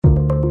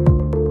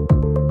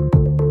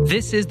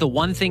This is the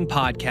One Thing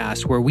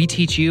podcast, where we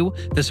teach you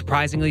the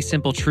surprisingly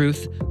simple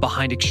truth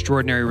behind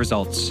extraordinary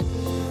results.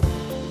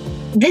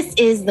 This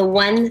is the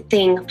One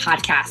Thing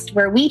podcast,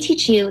 where we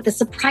teach you the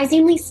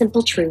surprisingly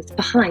simple truth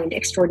behind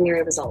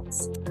extraordinary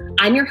results.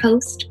 I'm your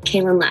host,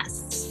 Kaylin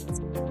Less.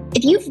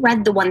 If you've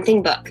read the One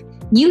Thing book,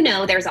 you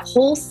know there's a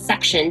whole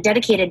section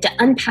dedicated to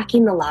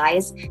unpacking the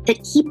lies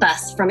that keep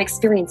us from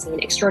experiencing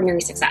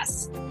extraordinary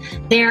success.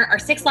 There are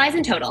 6 lies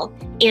in total,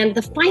 and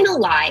the final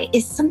lie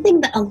is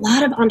something that a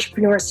lot of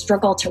entrepreneurs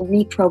struggle to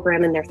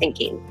reprogram in their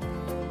thinking.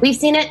 We've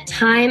seen it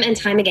time and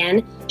time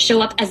again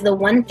show up as the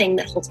one thing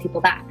that holds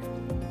people back.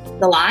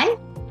 The lie?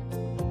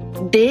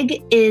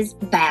 Big is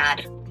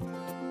bad.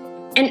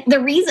 And the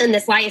reason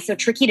this lie is so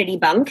tricky to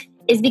debunk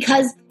is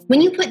because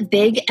when you put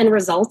big and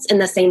results in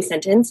the same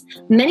sentence,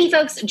 many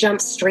folks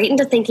jump straight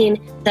into thinking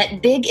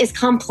that big is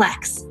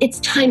complex, it's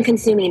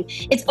time-consuming,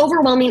 it's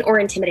overwhelming or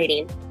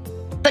intimidating.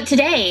 But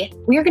today,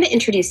 we are going to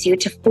introduce you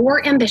to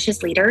 4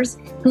 ambitious leaders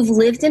who've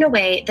lived in a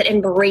way that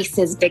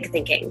embraces big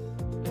thinking.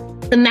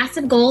 The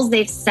massive goals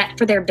they've set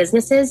for their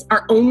businesses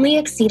are only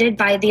exceeded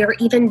by their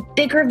even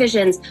bigger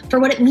visions for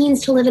what it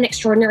means to live an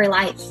extraordinary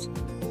life.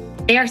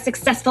 They are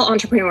successful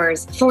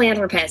entrepreneurs,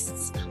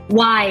 philanthropists,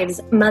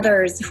 wives,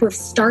 mothers who have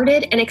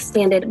started and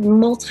expanded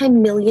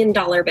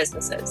multi-million-dollar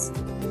businesses.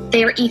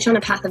 They are each on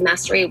a path of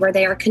mastery where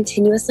they are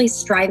continuously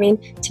striving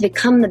to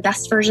become the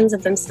best versions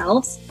of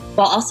themselves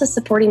while also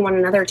supporting one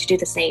another to do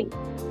the same.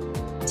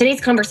 Today's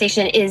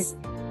conversation is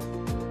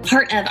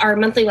part of our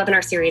monthly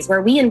webinar series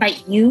where we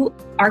invite you,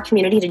 our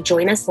community, to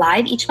join us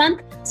live each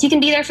month so you can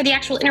be there for the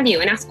actual interview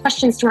and ask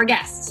questions to our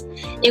guests.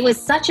 It was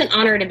such an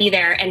honor to be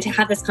there and to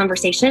have this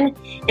conversation,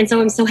 and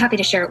so I'm so happy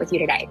to share it with you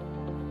today.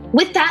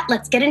 With that,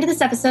 let's get into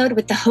this episode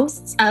with the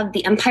hosts of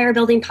the Empire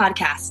Building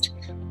podcast,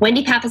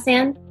 Wendy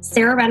Papasan,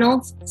 Sarah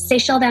Reynolds,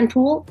 Seychelle Van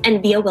Poel,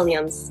 and Via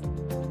Williams.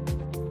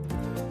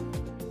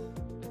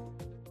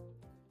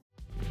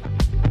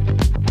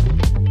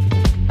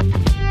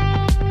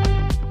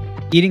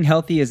 Eating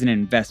healthy is an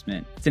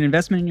investment. It's an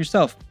investment in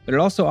yourself, but it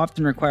also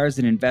often requires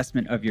an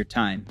investment of your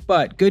time.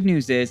 But good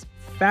news is,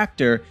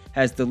 Factor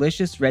has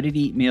delicious,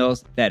 ready-to-eat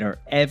meals that are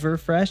ever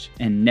fresh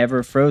and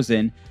never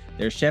frozen.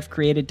 They're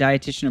chef-created,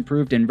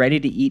 dietitian-approved, and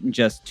ready to eat in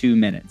just 2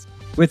 minutes.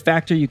 With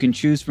Factor, you can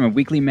choose from a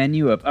weekly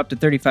menu of up to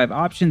 35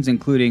 options,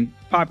 including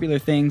popular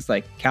things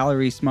like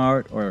Calorie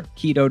Smart or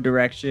Keto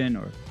Direction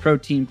or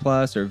Protein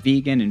Plus or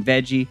Vegan and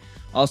Veggie.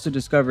 Also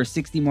discover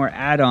 60 more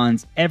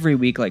add-ons every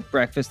week, like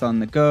breakfast on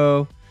the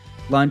go,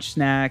 lunch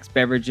snacks,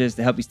 beverages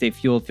to help you stay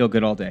fueled, feel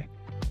good all day.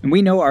 And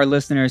we know our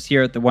listeners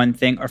here at The One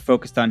Thing are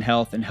focused on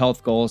health and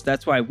health goals.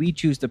 That's why we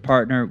choose to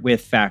partner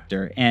with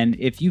Factor. And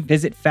if you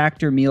visit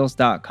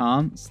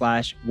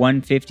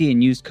factormeals.com/150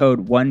 and use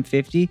code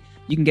 150,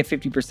 you can get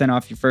 50%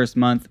 off your first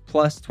month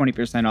plus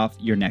 20% off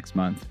your next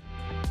month.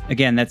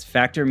 Again, that's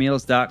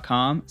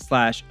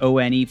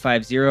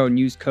factormeals.com/ONE50 and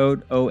use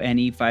code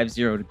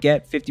ONE50 to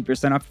get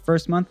 50% off your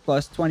first month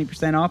plus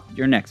 20% off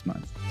your next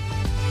month.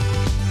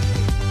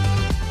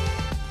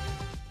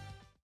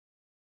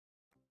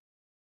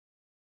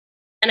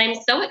 And I'm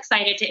so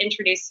excited to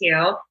introduce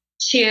you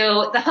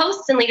to the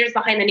hosts and leaders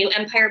behind the new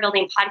Empire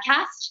Building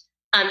podcast.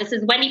 This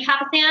is Wendy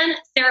Papasan,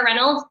 Sarah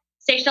Reynolds,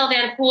 Seychelle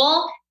Van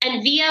Poel,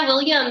 and Via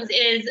Williams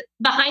is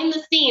behind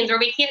the scenes where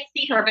we can't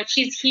see her, but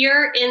she's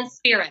here in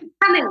spirit.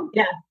 Come in.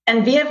 Yeah,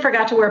 and Via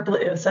forgot to wear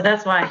blue, so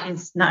that's why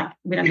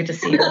we don't get to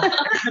see her.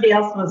 Everybody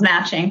else was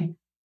matching.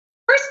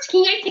 First,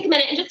 can you guys take a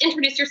minute and just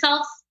introduce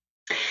yourselves?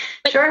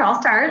 Sure, I'll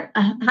start.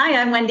 Hi,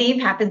 I'm Wendy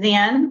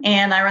Papasan,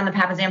 and I run the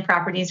Papasan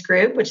Properties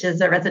Group, which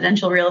is a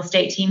residential real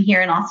estate team here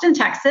in Austin,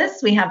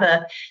 Texas. We have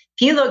a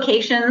few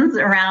locations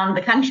around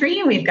the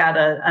country. We've got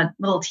a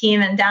little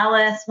team in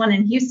Dallas, one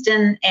in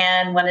Houston,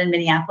 and one in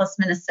Minneapolis,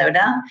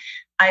 Minnesota.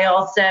 I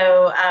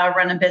also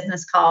run a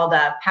business called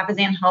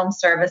Papasan Home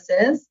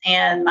Services,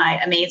 and my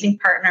amazing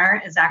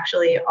partner is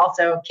actually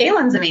also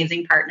Kaylin's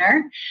amazing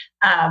partner,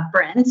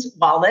 Brent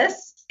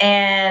Wallace.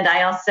 And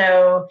I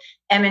also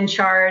am in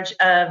charge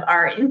of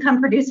our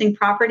income-producing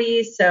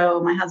properties.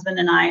 So my husband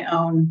and I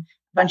own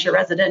a bunch of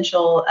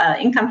residential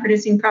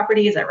income-producing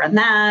properties. I run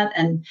that.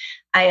 And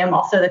I am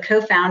also the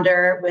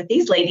co-founder with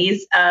these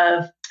ladies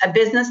of a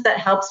business that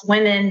helps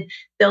women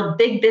build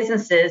big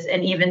businesses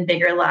and even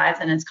bigger lives.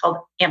 And it's called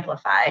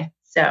Amplify.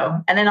 So,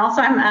 and then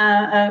also I'm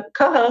a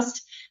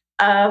co-host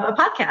of a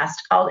podcast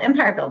called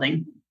Empire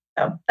Building.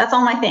 So that's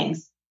all my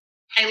things.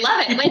 I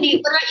love it. Wendy,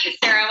 what about you,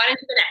 Sarah? Why don't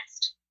you go next?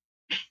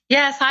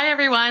 Yes. Hi,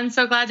 everyone.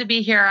 So glad to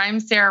be here. I'm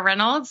Sarah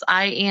Reynolds.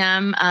 I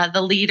am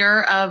the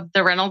leader of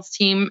the Reynolds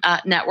Team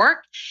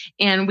Network,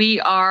 and we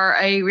are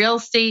a real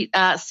estate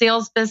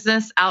sales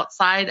business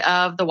outside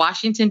of the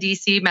Washington,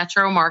 D.C.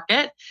 metro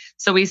market.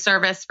 So we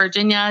service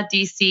Virginia,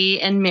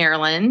 D.C., and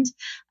Maryland.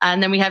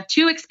 And then we have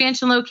 2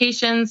 expansion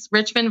locations,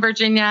 Richmond,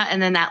 Virginia,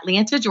 and then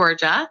Atlanta,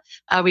 Georgia.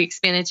 We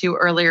expanded to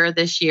earlier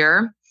this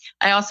year.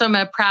 I also am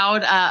a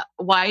proud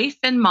wife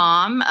and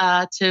mom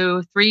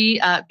to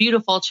 3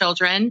 beautiful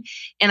children.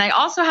 And I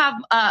also have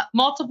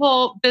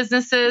multiple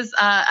businesses.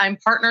 I'm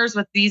partners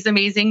with these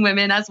amazing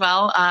women as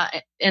well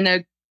in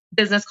a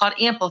business called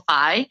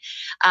Amplify.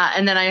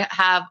 And then I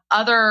have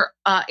other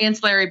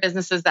ancillary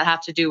businesses that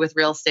have to do with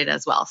real estate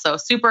as well. So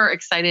super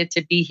excited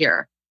to be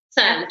here.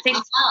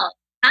 Seychelle.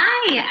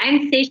 Hi,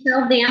 I'm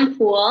Seychelle Van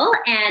Pool,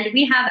 and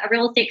we have a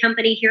real estate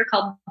company here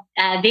called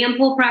Van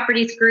Pool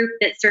Properties Group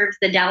that serves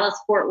the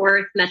Dallas-Fort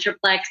Worth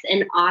Metroplex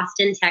in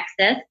Austin,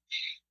 Texas.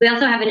 We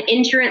also have an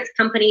insurance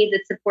company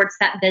that supports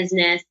that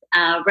business,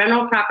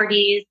 rental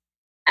properties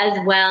as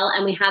well,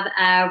 and we have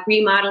a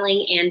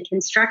remodeling and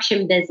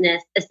construction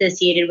business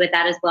associated with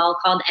that as well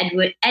called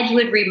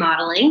Edgewood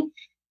Remodeling.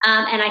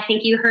 And I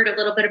think you heard a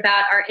little bit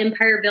about our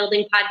Empire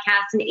Building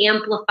podcast and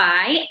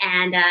Amplify.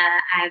 And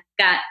I've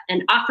got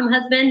an awesome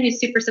husband who's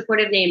super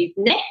supportive named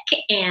Nick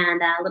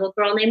and a little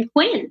girl named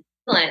Quinn.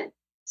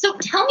 So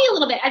tell me a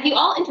little bit, as you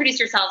all introduced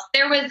yourselves,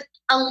 there was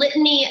a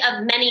litany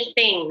of many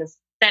things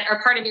that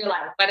are part of your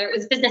life, whether it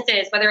was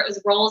businesses, whether it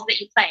was roles that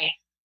you play.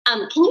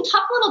 Can you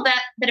talk a little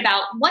bit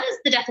about what is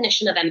the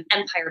definition of an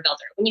empire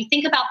builder? When you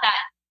think about that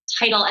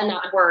title and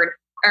that word,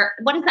 or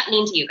what does that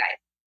mean to you guys?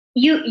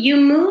 You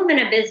move in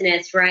a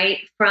business, right,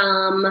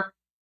 from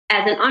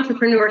as an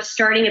entrepreneur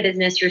starting a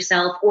business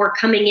yourself or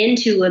coming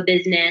into a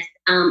business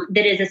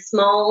that is a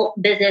small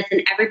business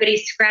and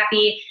everybody's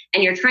scrappy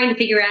and you're trying to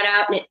figure it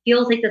out and it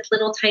feels like this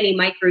little tiny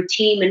micro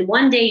team. And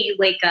one day you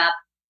wake up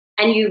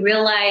and you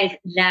realize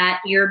that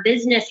your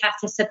business has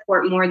to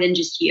support more than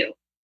just you.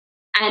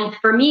 And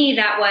for me,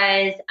 that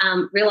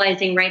was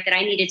realizing, right, that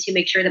I needed to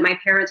make sure that my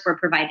parents were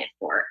provided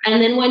for.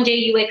 And then one day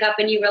you wake up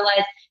and you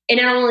realize it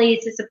not only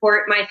needs to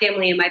support my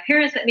family and my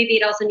parents, but maybe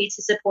it also needs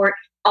to support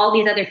all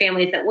these other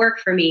families that work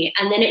for me.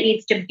 And then it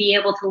needs to be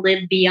able to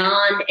live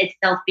beyond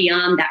itself,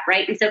 beyond that,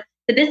 right? And so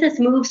the business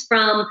moves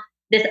from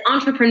this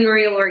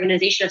entrepreneurial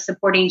organization of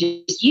supporting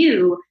just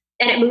you,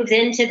 and it moves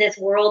into this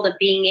world of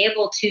being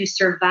able to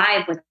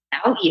survive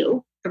without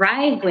you,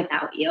 thrive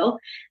without you,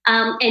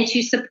 and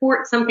to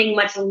support something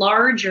much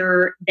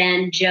larger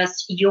than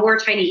just your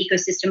tiny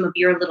ecosystem of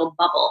your little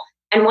bubble.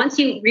 And once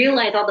you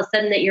realize all of a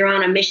sudden that you're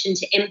on a mission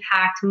to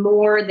impact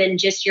more than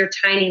just your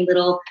tiny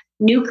little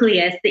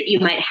nucleus that you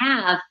might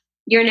have,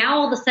 you're now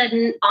all of a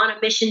sudden on a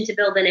mission to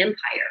build an empire.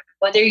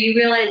 Whether you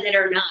realize it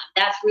or not,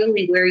 that's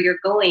really where you're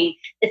going,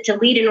 is to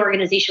lead an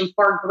organization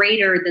far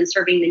greater than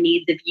serving the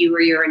needs of you or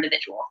your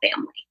individual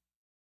family.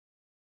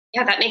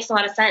 Yeah, that makes a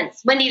lot of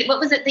sense. Wendy, what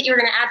was it that you were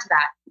going to add to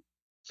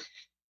that?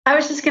 I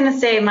was just going to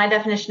say my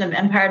definition of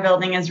empire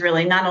building is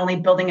really not only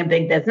building a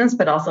big business,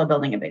 but also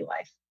building a big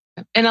life.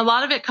 And a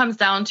lot of it comes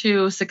down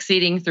to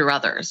succeeding through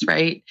others,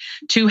 right?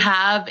 To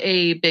have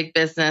a big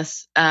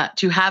business,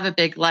 to have a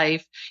big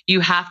life,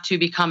 you have to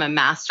become a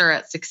master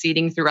at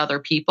succeeding through other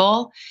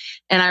people.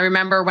 And I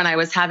remember when I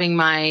was having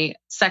my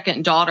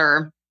second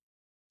daughter,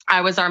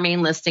 I was our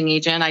main listing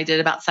agent. I did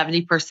about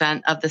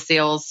 70% of the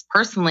sales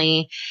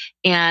personally.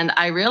 And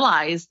I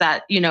realized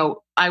that,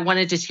 I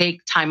wanted to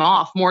take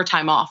more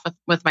time off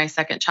with my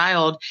second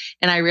child.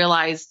 And I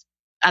realized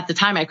at the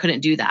time I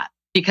couldn't do that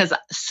because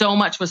so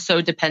much was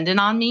so dependent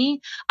on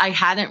me. I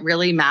hadn't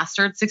really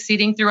mastered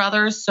succeeding through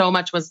others. So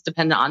much was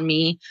dependent on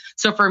me.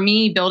 So for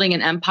me, building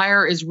an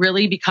empire is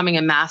really becoming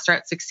a master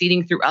at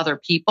succeeding through other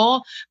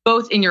people,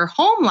 both in your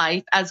home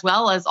life as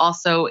well as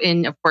also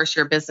in, of course,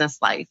 your business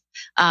life,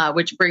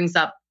 which brings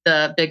up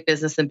the big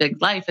business and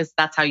big life.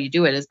 That's how you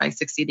do it, is by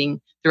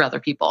succeeding through other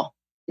people.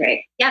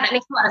 Right. Yeah, that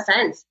makes a lot of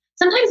sense.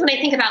 Sometimes when I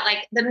think about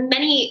like the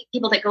many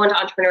people that go into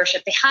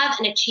entrepreneurship, they have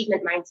an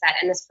achievement mindset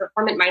and this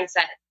performance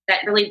mindset that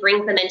really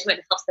brings them into it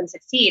and helps them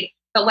succeed.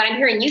 But what I'm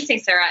hearing you say,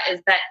 Sarah,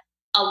 is that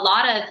a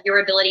lot of your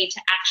ability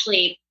to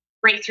actually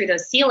break through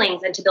those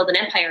ceilings and to build an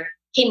empire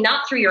came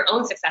not through your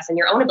own success and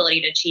your own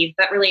ability to achieve,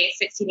 but really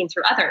succeeding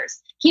through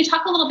others. Can you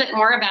talk a little bit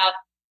more about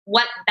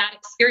what that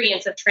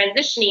experience of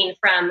transitioning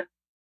from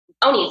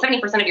owning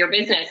 70% of your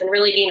business and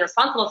really being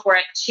responsible for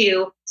it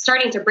to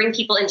starting to bring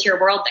people into your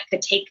world that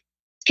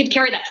could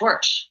carry that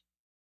torch?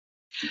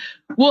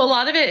 Well, a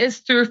lot of it is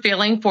through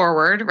failing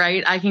forward,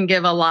 right? I can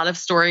give a lot of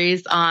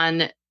stories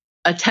on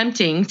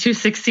attempting to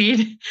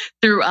succeed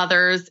through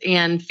others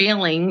and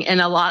failing. And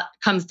a lot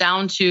comes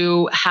down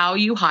to how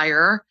you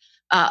hire,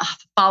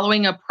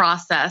 following a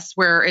process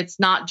where it's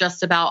not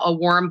just about a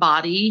warm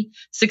body.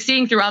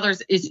 Succeeding through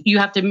others is you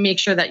have to make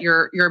sure that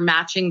you're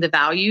matching the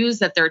values,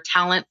 that they're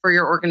talent for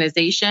your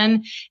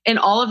organization. And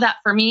all of that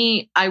for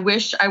me, I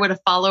wish I would have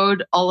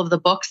followed all of the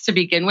books to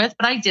begin with,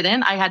 but I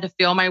didn't. I had to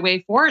feel my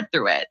way forward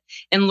through it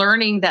and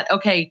learning that,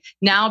 okay,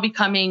 now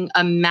becoming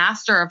a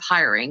master of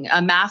hiring,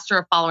 a master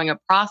of following a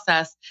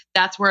process.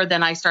 That's where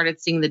then I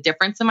started seeing the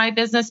difference in my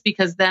business,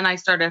 because then I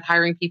started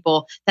hiring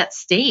people that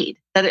stayed,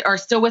 that are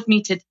still with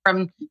me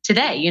from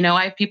today.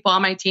 I have people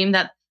on my team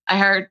that I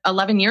hired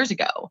 11 years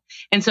ago.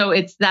 And so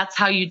that's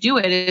how you do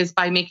it, is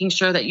by making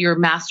sure that you're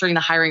mastering the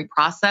hiring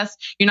process.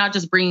 You're not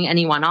just bringing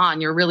anyone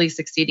on, you're really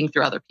succeeding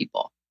through other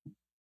people.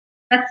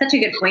 That's such a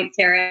good point,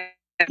 Sarah.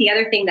 The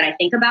other thing that I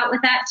think about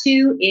with that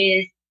too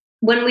is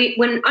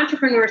when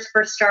entrepreneurs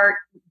first start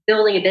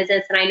building a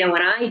business, and I know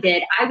when I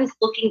did, I was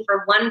looking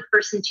for one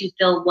person to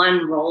fill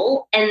one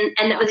role. And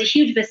that was a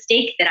huge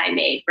mistake that I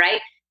made,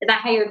 right? Is I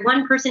hired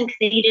one person because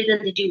I needed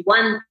them to do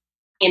one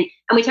And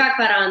we talk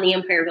about it on the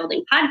Empire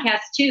Building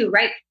podcast too,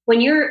 right?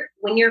 When you're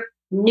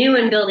new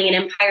and building an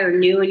empire,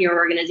 new in your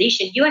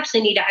organization, you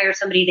actually need to hire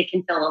somebody that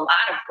can fill a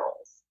lot of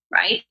roles,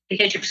 right?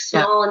 Because you're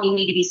small and you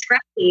need to be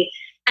scrappy.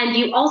 And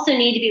you also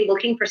need to be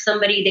looking for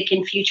somebody that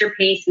can future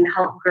pace and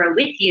help grow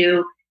with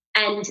you.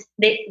 And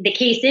the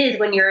case is,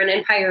 when you're an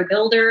empire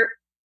builder,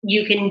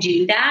 you can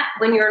do that.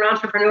 When you're an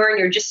entrepreneur and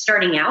you're just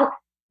starting out,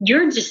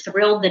 you're just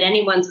thrilled that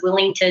anyone's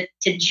willing to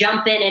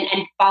jump in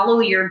and follow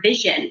your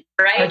vision,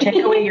 right? Or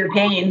take away your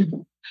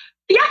pain.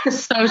 Yeah,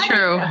 so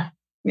true.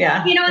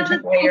 Yeah,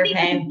 take away your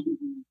pain.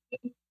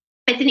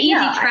 It's an easy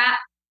trap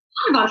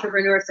for a lot of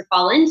entrepreneurs to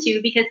fall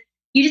into, because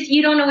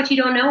you don't know what you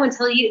don't know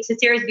until you, to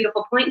Sarah's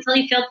beautiful point, until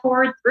you fail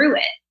forward through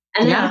it.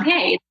 And that's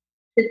okay.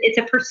 It's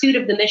a pursuit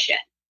of the mission.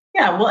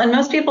 Yeah. Well, and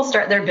most people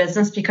start their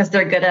business because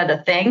they're good at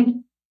a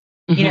thing.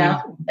 Mm-hmm. You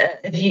know,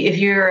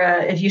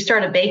 if you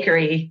start a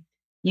bakery,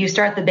 you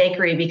start the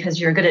bakery because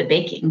you're good at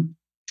baking.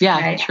 Yeah,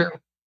 right? True.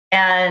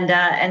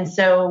 And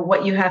so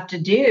what you have to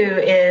do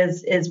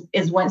is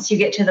once you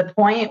get to the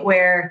point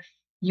where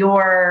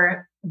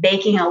your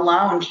baking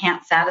alone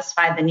can't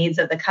satisfy the needs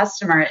of the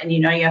customer, and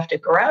you have to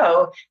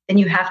grow, then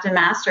you have to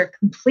master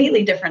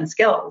completely different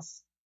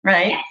skills,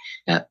 right?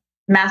 Yeah.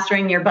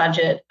 Mastering your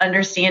budget,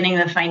 understanding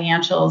the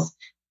financials,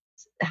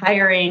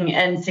 hiring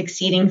and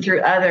succeeding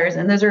through others.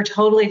 And those are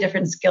totally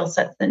different skill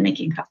sets than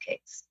making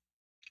cupcakes.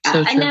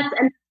 So true. And that's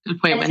good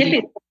point,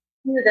 Wendy.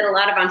 That a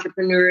lot of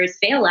entrepreneurs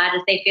fail at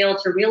is they fail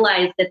to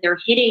realize that they're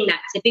hitting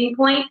that tipping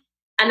point,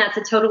 and that's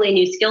a totally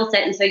new skill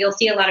set. And so you'll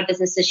see a lot of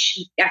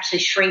businesses actually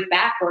shrink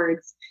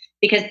backwards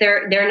because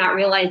they're not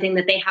realizing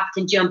that they have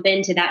to jump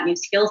into that new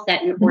skill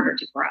set in order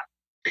to grow.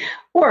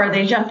 Or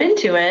they jump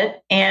into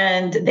it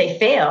and they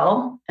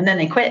fail and then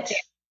they quit.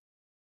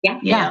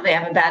 Yeah. They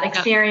have a bad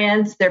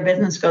experience, their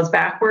business goes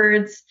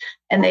backwards,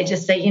 and they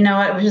just say, you know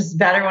what, it was just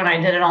better when I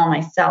did it all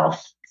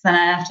myself. Then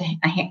I have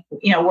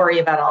to, worry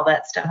about all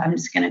that stuff. I'm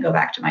just going to go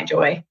back to my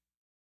joy.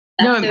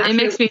 It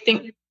makes me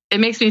think. It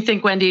makes me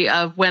think, Wendy,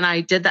 of when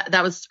I did that.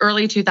 That was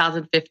early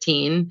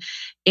 2015,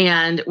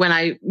 and when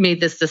I made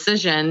this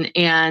decision,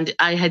 and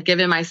I had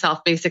given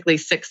myself basically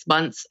 6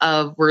 months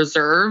of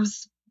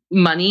reserves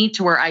money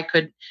to where I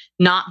could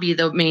not be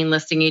the main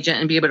listing agent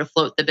and be able to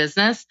float the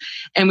business.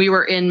 And we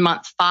were in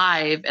month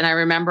 5, and I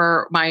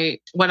remember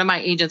one of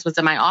my agents was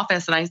in my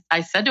office, and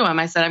I said to him,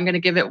 I said, I'm going to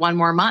give it 1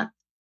 more month.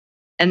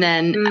 And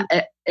then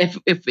if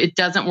it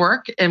doesn't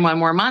work in 1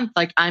 more month,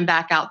 like, I'm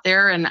back out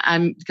there,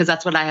 and because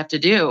that's what I have to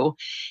do.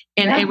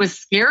 And it was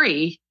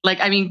scary.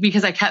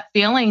 Because I kept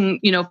failing,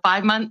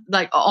 5 months,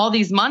 like all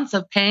these months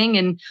of paying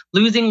and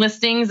losing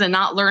listings and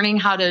not learning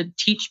how to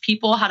teach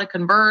people how to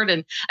convert.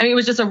 And it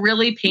was just a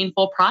really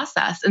painful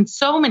process. And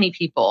so many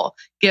people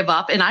give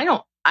up, and I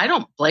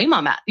don't blame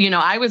them.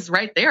 I was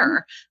right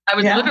there. I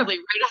was literally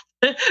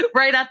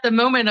right at the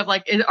moment of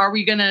like, are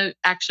we going to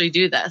actually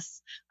do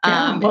this?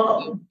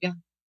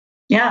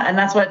 Yeah. And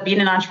that's what being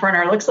an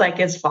entrepreneur looks like,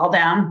 is fall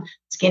down,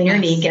 skin your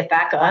knee, get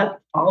back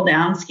up, fall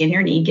down, skin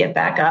your knee, get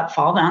back up,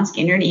 fall down,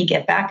 skin your knee,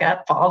 get back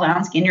up, fall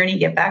down, skin your knee,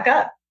 get back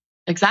up.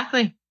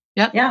 Exactly.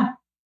 Yep. Yeah.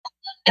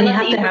 And you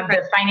have to have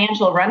the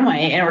financial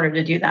runway in order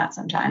to do that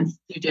sometimes.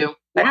 You do.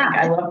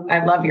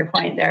 I love your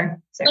point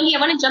there. Wendy, I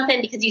want to jump in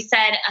because you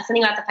said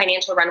something about the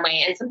financial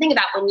runway, and something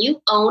about when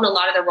you own a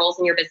lot of the roles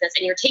in your business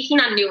and you're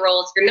taking on new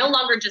roles, you're no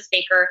longer just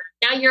baker,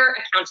 now you're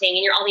accounting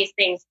and you're all these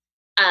things.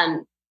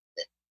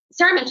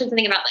 Sarah mentioned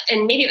something about,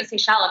 and maybe it was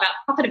Seychelle, about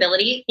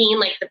profitability being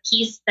like the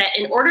piece that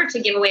in order to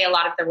give away a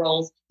lot of the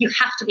roles, you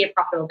have to be a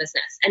profitable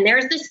business. And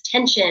there's this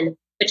tension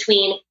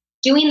between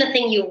doing the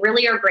thing you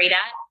really are great at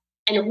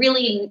and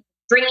really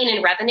bringing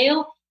in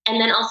revenue, and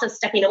then also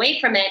stepping away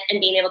from it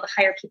and being able to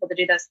hire people to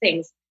do those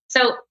things.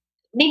 So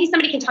maybe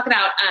somebody can talk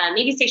about,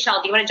 maybe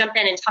Seychelle, do you want to jump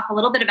in and talk a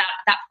little bit about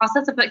that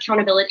process of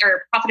accountability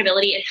or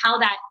profitability, and how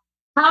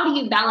do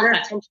you balance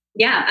that tension?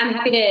 Yeah, I'm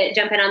happy to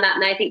jump in on that.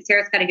 And I think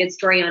Sarah's got a good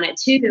story on it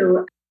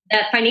too.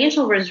 The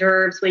financial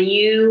reserves, when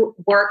you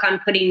work on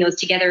putting those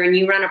together and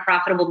you run a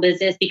profitable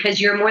business,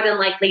 because you're more than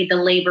likely the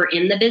labor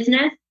in the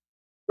business,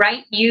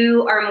 right?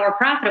 You are more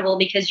profitable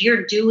because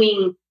you're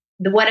doing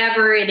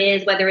whatever it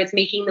is, whether it's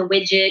making the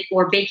widget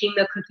or baking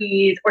the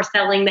cookies or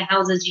selling the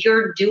houses,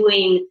 you're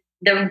doing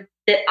the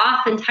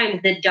oftentimes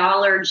the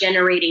dollar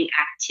generating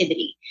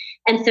activity.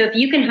 And so if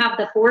you can have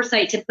the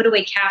foresight to put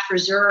away cash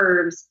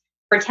reserves,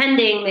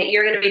 pretending that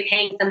you're going to be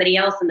paying somebody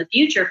else in the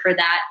future for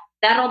that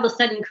all of a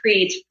sudden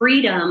creates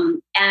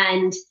freedom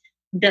and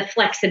the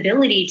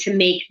flexibility to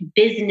make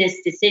business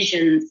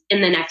decisions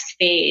in the next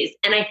phase.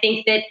 And I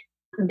think that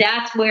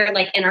that's where,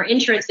 like in our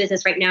insurance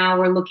business right now,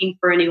 we're looking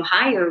for a new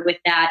hire with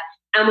that.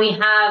 And we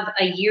have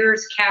a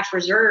year's cash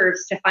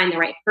reserves to find the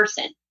right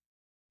person.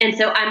 And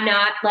so I'm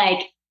not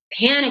like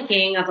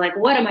panicking of like,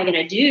 what am I going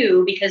to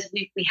do? Because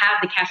we have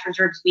the cash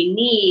reserves we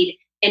need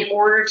in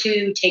order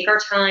to take our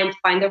time to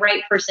find the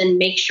right person,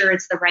 make sure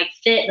it's the right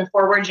fit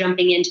before we're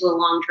jumping into a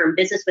long-term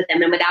business with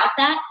them. And without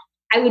that,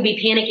 I would be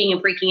panicking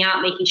and freaking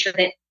out, making sure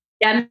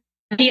that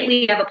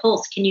immediately have a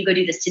pulse. Can you go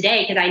do this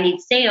today? Because I need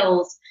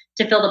sales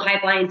to fill the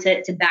pipeline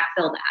to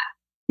backfill that.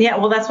 Yeah,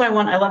 well, that's why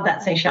I love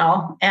that,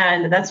 Seychelle.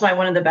 And that's why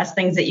one of the best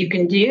things that you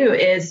can do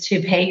is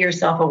to pay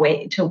yourself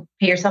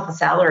a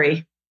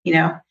salary,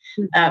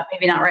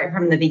 maybe not right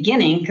from the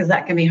beginning, because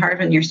that can be hard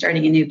when you're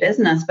starting a new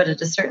business. But at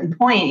a certain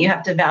point, you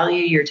have to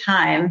value your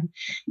time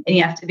and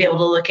you have to be able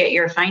to look at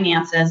your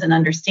finances and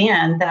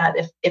understand that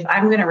if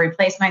I'm going to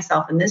replace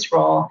myself in this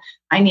role,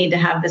 I need to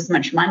have this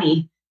much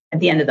money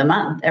at the end of the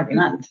month, every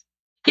month.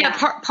 Yeah,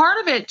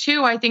 part of it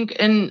too, I think,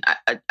 and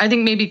I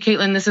think maybe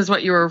Caitlin, this is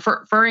what you were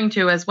referring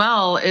to as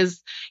well, is,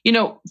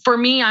 for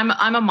me,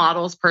 I'm a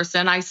models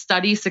person. I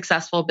study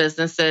successful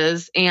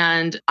businesses,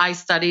 and I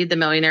studied the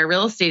Millionaire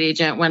Real Estate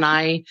Agent when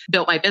I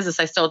built my business.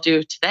 I still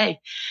do today.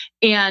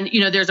 And,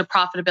 there's a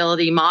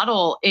profitability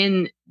model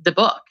in the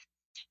book.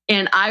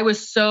 And I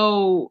was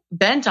so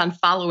bent on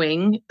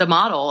following the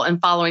model and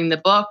following the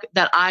book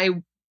that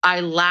I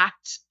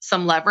lacked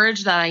some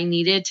leverage that I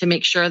needed to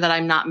make sure that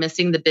I'm not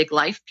missing the big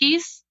life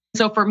piece.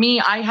 So for me,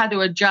 I had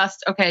to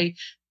adjust. Okay,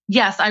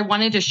 yes, I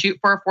wanted to shoot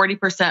for a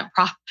 40%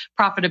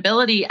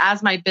 profitability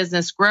as my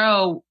business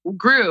grew.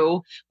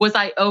 Was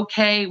I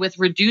okay with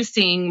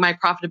reducing my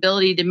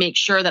profitability to make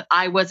sure that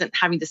I wasn't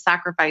having to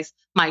sacrifice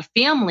my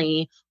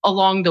family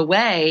along the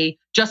way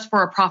just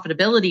for a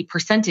profitability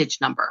percentage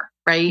number,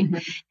 right? Mm-hmm.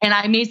 And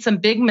I made some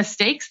big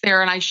mistakes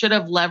there, and I should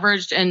have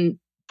leveraged and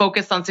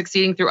focused on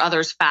succeeding through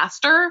others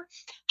faster.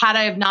 Had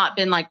I have not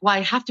been like, well, I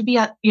have to be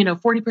at,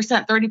 40%,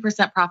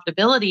 30%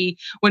 profitability,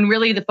 when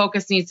really the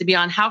focus needs to be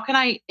on how can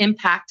I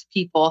impact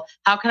people?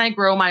 How can I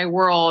grow my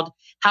world?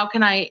 How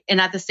can I,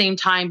 and at the same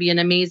time, be an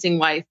amazing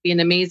wife, be an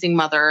amazing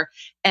mother,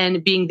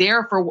 and being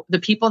there for the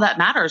people that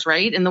matters,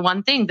 right? And the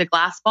one thing, the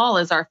glass ball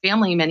is our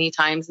family many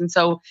times. And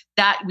so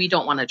that we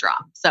don't want to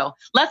drop. So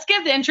let's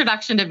give the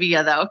introduction to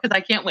Via though, because I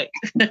can't wait.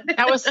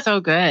 That was so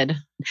good.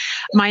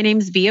 My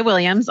name's Via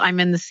Williams. I'm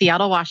in the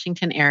Seattle,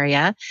 Washington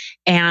area,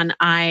 and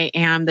I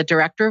am the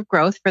director of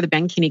growth for the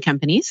Ben Kinney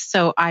Companies.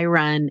 So I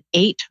run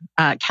 8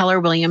 Keller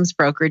Williams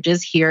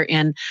brokerages here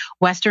in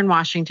Western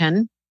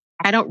Washington.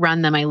 I don't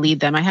run them, I lead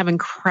them. I have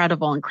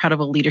incredible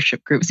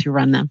leadership groups who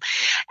run them.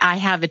 I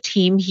have a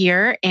team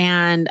here,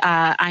 and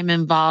I'm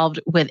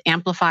involved with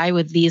Amplify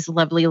with these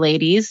lovely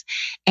ladies.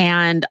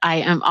 And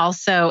I am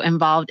also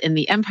involved in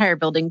the Empire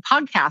Building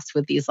podcast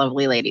with these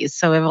lovely ladies.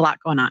 So we have a lot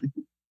going on.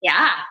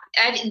 Yeah,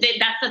 that's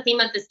the theme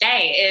of this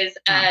day is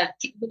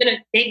living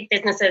big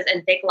businesses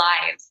and big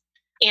lives.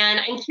 And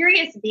I'm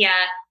curious, Via,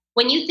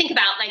 when you think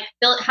about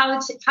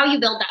how you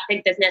build that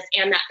big business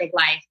and that big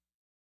life,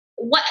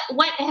 what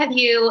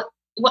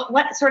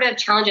sort of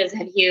challenges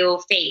have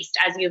you faced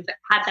as you've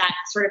had that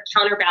sort of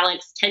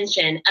counterbalance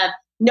tension of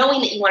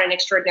knowing that you want an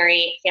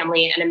extraordinary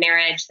family and a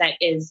marriage that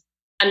is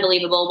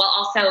unbelievable, while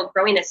also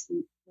growing this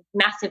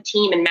massive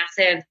team and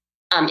massive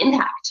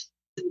impact?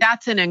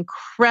 That's an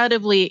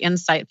incredibly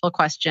insightful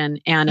question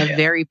and a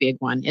very big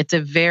one. It's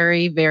a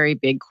very, very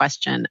big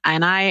question.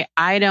 And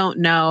I don't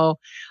know.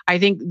 I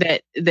think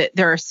that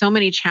there are so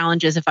many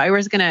challenges. If I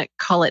was going to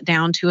cull it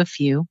down to a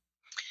few,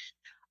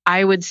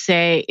 I would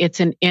say it's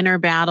an inner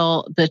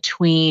battle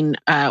between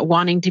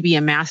wanting to be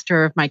a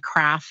master of my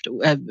craft,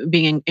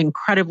 being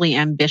incredibly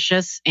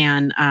ambitious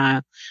and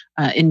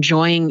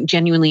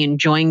genuinely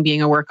enjoying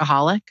being a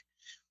workaholic,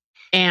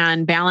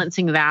 and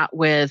balancing that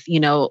with,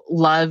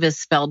 love is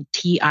spelled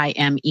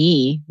Time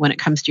when it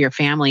comes to your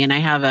family. And I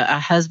have a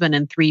husband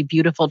and 3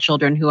 beautiful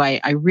children who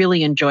I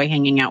really enjoy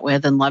hanging out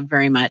with and love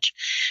very much,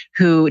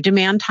 who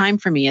demand time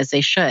from me as they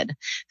should.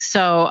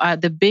 So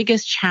the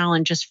biggest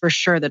challenge is for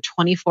sure the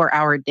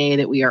 24-hour day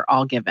that we are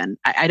all given.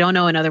 I don't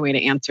know another way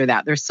to answer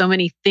that. There's so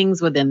many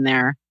things within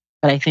there,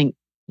 but I think,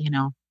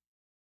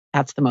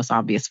 that's the most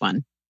obvious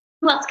one.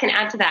 Who else can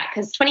add to that?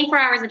 Because 24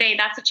 hours a day,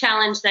 that's a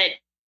challenge that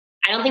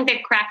I don't think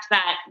they've cracked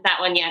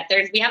that one yet.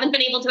 We haven't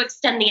been able to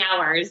extend the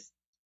hours,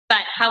 but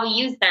how we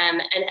use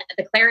them and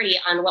the clarity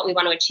on what we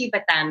want to achieve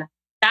with them,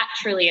 that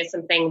truly is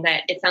something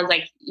that it sounds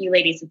like you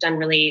ladies have done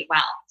really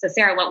well. So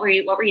Sarah, what were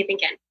you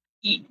thinking?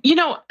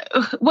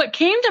 What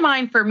came to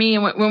mind for me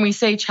when we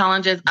say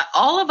challenges,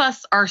 all of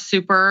us are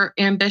super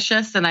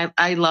ambitious. And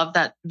I love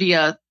that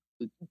Via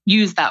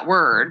used that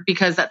word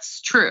because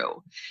that's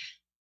true.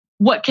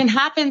 What can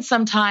happen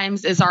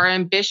sometimes is our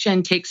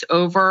ambition takes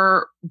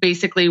over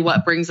basically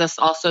what brings us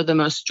also the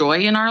most joy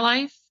in our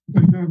life.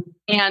 Mm-hmm.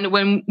 And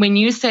when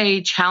you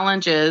say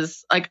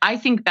challenges, I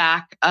think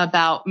back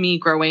about me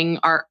growing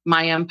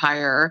my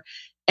empire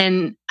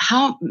and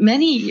how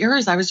many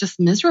years I was just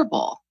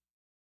miserable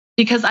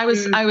because I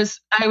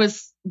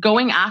was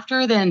going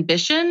after the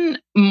ambition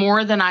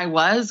more than I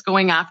was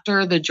going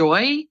after the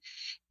joy.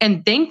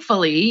 And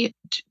thankfully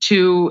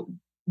to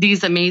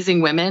these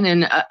amazing women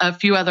and a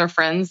few other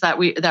friends that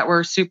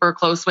we're super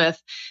close with.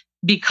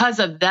 Because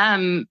of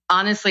them,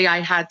 honestly, I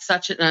had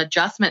such an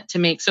adjustment to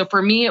make. So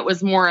for me, it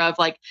was more of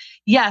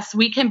yes,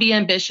 we can be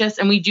ambitious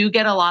and we do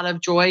get a lot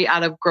of joy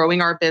out of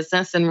growing our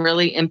business and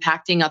really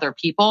impacting other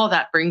people.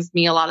 That brings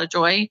me a lot of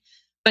joy.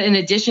 But in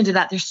addition to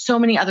that, there's so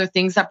many other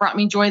things that brought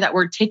me joy that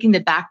were taking the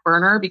back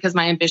burner because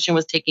my ambition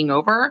was taking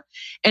over.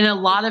 And a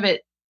lot of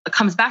it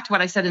comes back to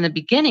what I said in the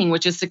beginning,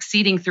 which is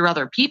succeeding through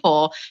other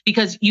people,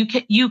 because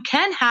you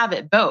can have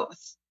it both.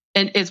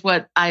 And is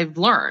what I've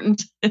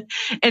learned.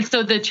 And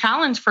so the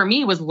challenge for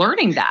me was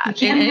learning that. You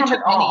can't have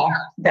it all,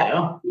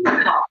 though.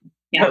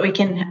 Yeah. But we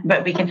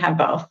can have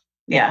both.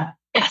 Yeah.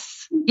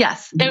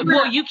 Yes.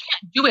 Well, you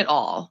can't do it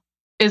all.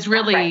 Is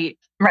really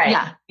right.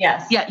 Yeah.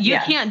 Yes. Yeah. You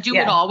can't do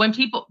it all. When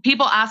people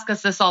ask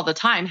us this all the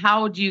time,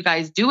 how do you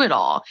guys do it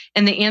all?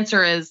 And the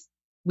answer is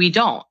we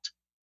don't.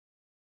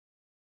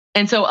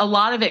 And so a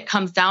lot of it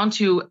comes down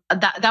to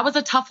that was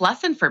a tough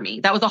lesson for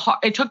me.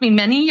 It took me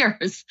many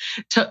years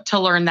to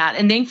learn that.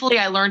 And thankfully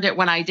I learned it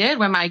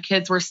when my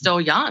kids were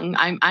still young.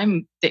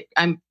 I'm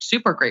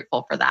super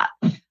grateful for that.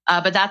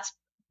 But that's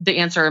the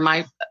answer in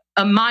my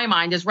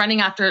mind, is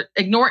running after,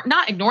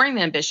 not ignoring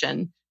the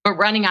ambition, but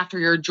running after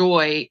your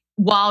joy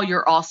while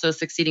you're also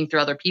succeeding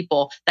through other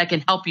people that can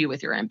help you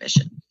with your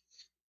ambition.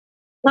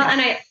 Well,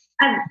 and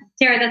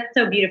Sarah, that's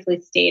so beautifully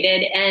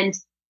stated. And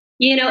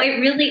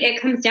it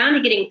comes down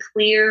to getting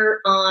clear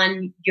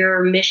on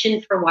your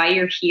mission for why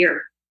you're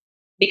here,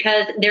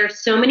 because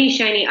there's so many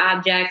shiny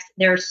objects.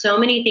 There are so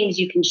many things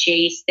you can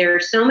chase. There are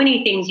so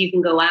many things you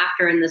can go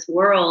after in this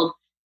world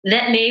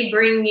that may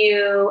bring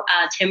you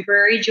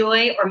temporary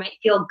joy or might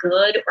feel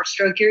good or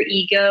stroke your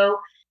ego.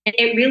 And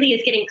it really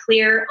is getting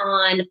clear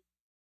on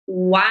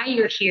why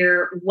you're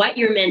here, what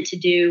you're meant to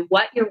do,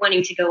 what you're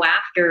wanting to go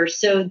after,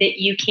 so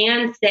that you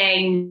can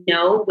say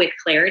no with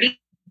clarity.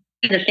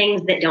 The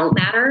things that don't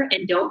matter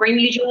and don't bring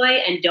you joy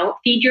and don't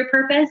feed your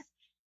purpose.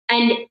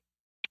 And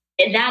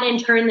that in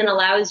turn then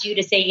allows you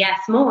to say yes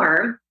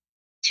more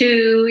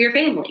to your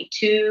family,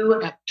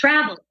 to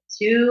travel,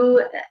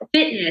 to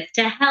fitness,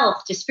 to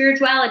health, to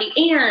spirituality,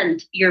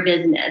 and your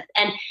business.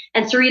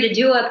 And Sarita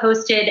Dua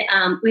posted,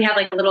 we have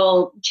like a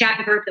little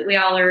chat group that we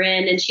all are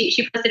in, and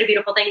she posted a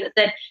beautiful thing that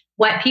said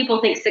what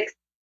people think success is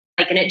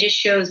like, and it just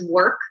shows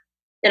work.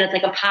 And it's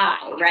like a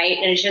pie, right?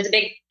 And it shows a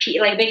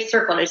big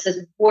circle, and it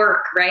says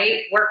work,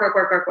 right? Work.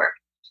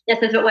 It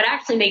says, but what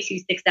actually makes you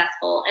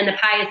successful? And the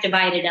pie is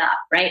divided up,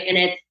 right? And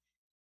it's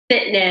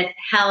fitness,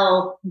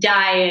 health,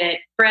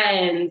 diet,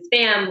 friends,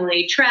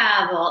 family,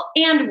 travel,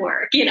 and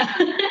work, And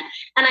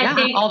I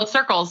think all the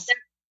circles.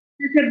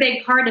 That's a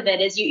big part of it,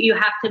 is you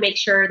have to make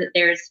sure that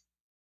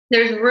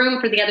there's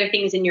room for the other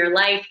things in your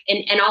life.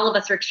 And all of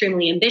us are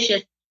extremely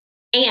ambitious,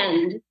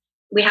 and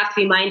we have to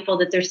be mindful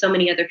that there's so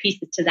many other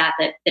pieces to that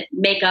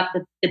make up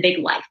the big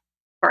life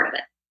part of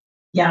it.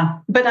 Yeah.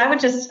 But I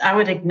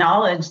would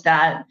acknowledge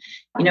that,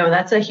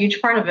 that's a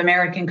huge part of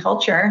American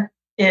culture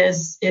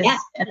is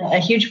a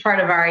huge part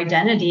of our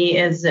identity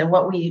is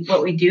what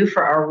we do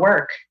for our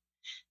work.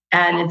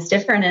 And it's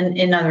different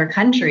in other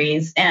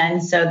countries.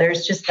 And so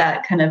there's just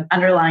that kind of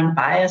underlying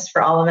bias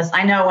for all of us.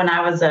 I know when I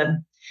was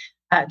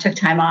took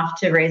time off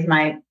to raise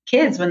my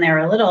kids when they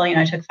were little,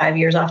 I took 5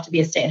 years off to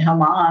be a stay-at-home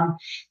mom.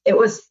 It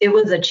was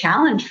a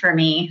challenge for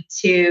me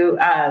to,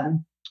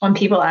 when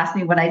people asked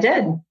me what I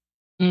did,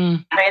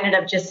 I ended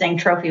up just saying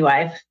trophy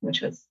wife,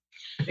 which was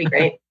pretty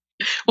great.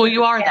 Well,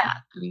 you are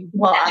that.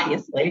 Well,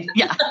 obviously.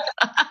 Yeah.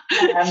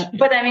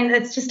 But I mean,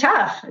 it's just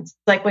tough. It's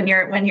like when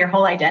your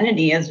whole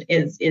identity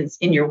is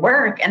in your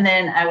work. And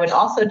then I would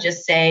also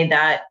just say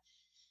that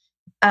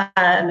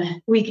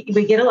we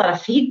get a lot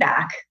of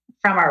feedback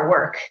from our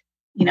work.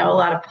 A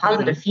lot of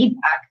positive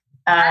feedback,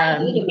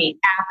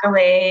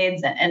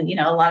 accolades, and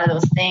a lot of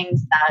those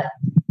things that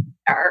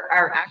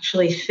are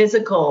actually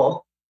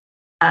physical,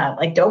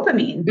 like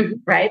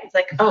dopamine, right? It's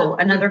like, oh,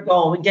 another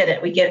goal, we did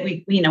it. We get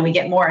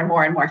more and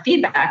more and more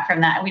feedback from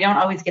that. And we don't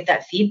always get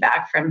that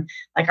feedback from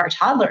like our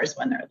toddlers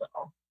when they're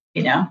little,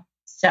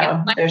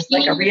 So there's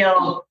like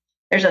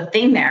there's a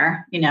thing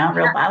there, a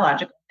real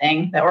biological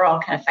thing that we're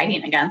all kind of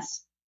fighting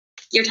against.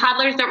 Your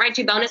toddlers don't write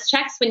you bonus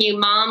checks when you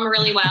mom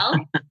really well?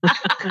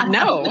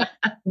 No,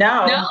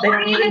 they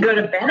don't even go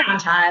to bed on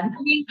time.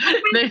 You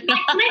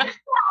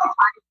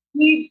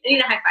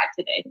need a high five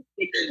today.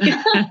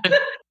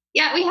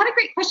 Yeah, we had a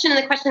great question in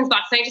the questions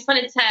box, and I just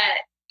wanted to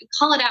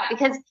call it out,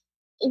 because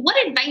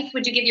what advice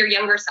would you give your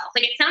younger self?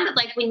 Like, it sounded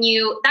like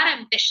that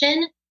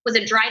ambition was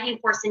a driving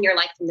force in your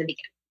life from the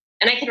beginning.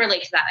 And I can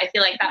relate to that. I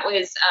feel like that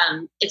was,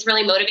 it's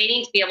really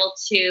motivating to be able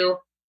to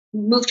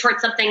move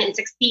towards something and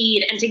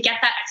succeed and to get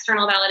that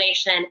external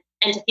validation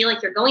and to feel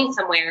like you're going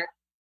somewhere.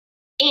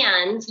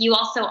 And you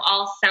also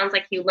all sounds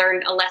like you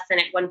learned a lesson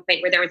at one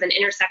point where there was an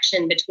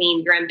intersection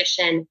between your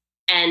ambition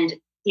and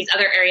these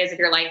other areas of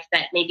your life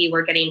that maybe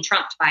were getting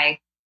trumped by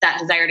that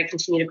desire to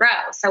continue to grow.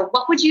 So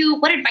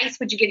what advice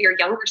would you give your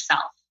younger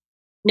self,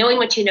 knowing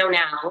what you know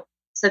now,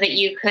 so that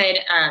you could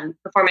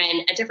perform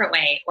in a different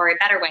way or a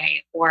better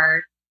way,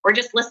 or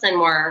just listen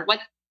more? What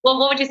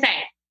would you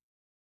say?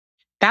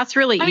 That's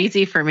really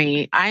easy for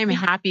me. I'm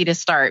happy to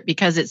start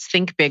because it's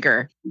think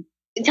bigger.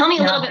 Tell me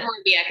a little bit more,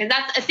 Via, because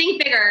that's a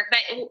think bigger. But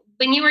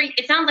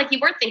it sounds like you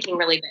were thinking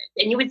really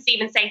big, and you would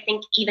even say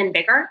think even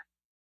bigger.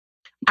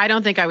 I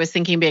don't think I was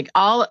thinking big.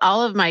 All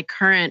of my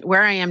current,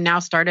 where I am now,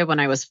 started when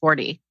I was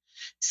 40.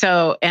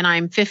 So, and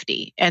I'm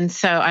 50. And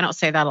so I don't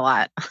say that a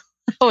lot.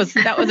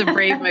 That was a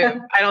brave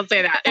move. I don't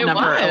say that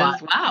number a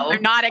lot. Wow.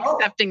 I'm not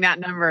accepting that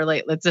number.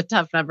 Like, it's a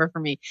tough number for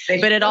me.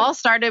 But it all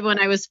started when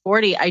I was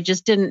 40. I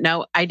just didn't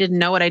know. I didn't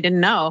know what I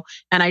didn't know.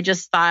 And I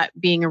just thought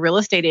being a real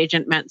estate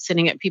agent meant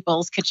sitting at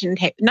people's kitchen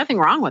table. Nothing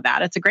wrong with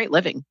that. It's a great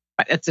living.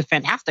 It's a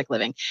fantastic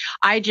living.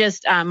 I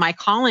just, my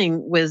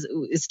calling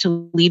is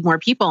to lead more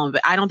people.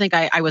 But I don't think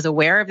I was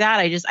aware of that.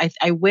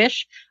 I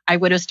wish I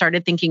would have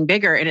started thinking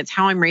bigger. And it's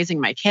how I'm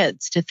raising my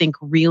kids to think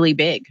really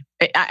big.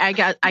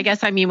 I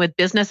guess I mean with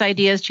business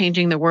ideas,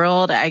 changing the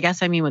world. I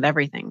guess I mean with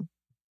everything.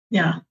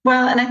 Yeah.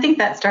 Well, and I think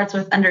that starts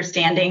with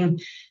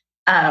understanding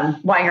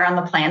why you're on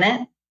the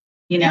planet,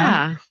 you know?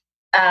 Yeah.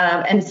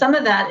 And some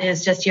of that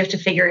is just you have to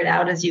figure it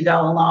out as you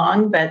go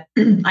along. But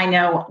I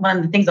know one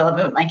of the things I love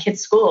about my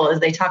kids' school is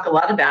they talk a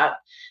lot about,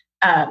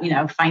 figuring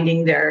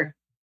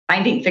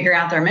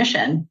out their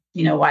mission,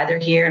 why they're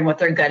here and what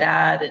they're good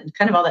at and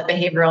kind of all that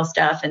behavioral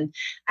stuff. And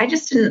I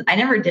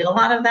never did a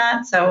lot of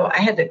that. So I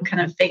had to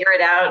kind of figure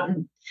it out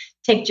and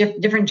take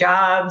different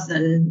jobs.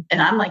 And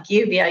I'm like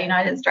you, Via,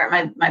 I didn't start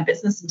my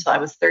business until I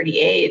was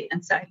 38.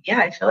 And so,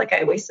 I feel like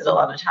I wasted a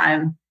lot of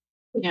time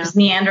just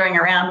meandering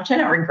around, which I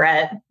don't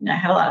regret. I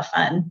had a lot of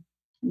fun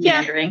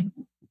meandering.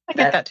 I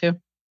get that too.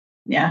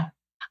 Yeah.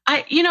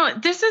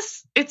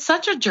 It's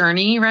such a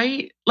journey,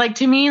 right? Like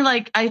to me,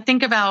 like I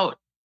think about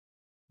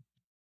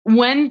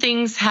when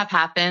things have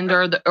happened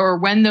or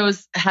when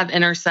those have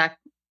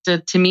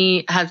intersected, to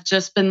me has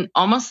just been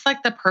almost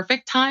like the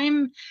perfect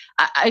time.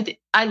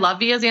 I love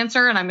Via's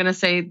answer. And I'm going to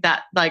say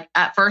that like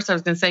at first I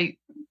was going to say,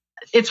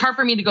 it's hard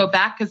for me to go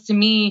back because to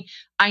me,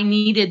 I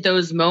needed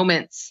those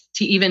moments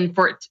to even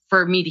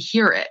for me to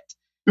hear it.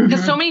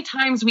 Because so many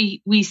times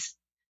we,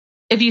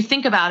 if you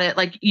think about it,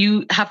 like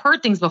you have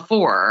heard things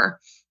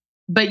before,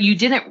 but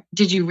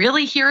did you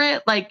really hear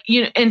it? Like,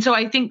 and so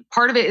I think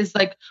part of it is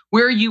like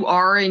where you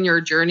are in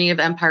your journey of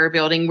empire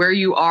building, where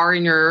you are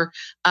in your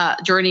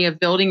journey of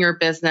building your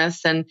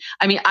business. And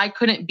I mean, I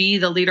couldn't be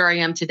the leader I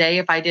am today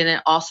if I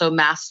didn't also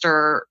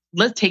master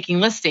taking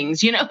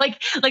listings,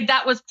 like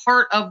that was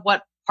part of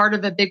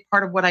a big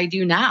part of what I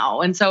do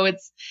now. And so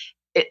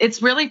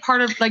it's really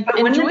part of like,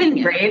 but wouldn't it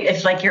be great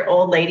if like your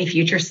old lady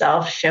future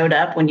self showed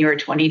up when you were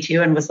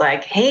 22 and was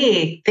like,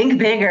 hey, think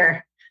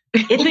bigger.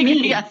 It's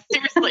me. Yeah,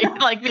 seriously.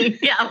 Like me.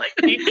 Yeah, like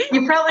me.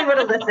 You probably would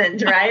have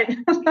listened, right? Okay,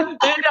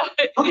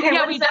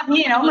 what does that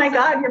mean? Oh my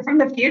God, you're from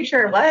the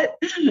future. What?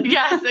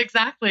 Yes,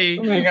 exactly.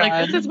 Oh my God.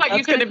 Like this is what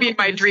you going to be in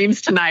my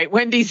dreams tonight.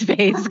 Wendy's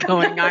face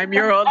going, I'm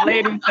your old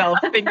lady self.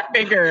 Think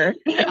bigger.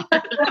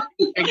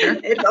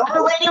 It's old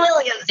Lady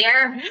Williams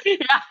here.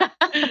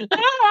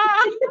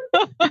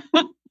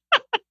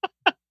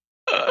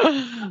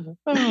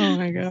 Oh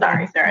my God.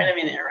 Sorry, Sarah. I didn't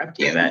mean to interrupt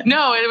you. But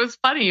no, it was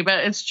funny,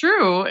 but it's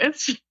true.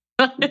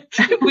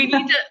 We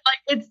need to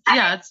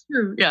it's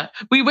true. Yeah.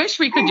 We wish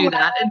we could do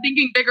that. And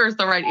thinking bigger is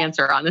the right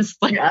answer,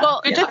 honestly. Yeah.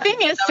 Well, the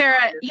thing is,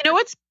 Sarah,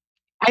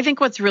 I think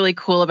what's really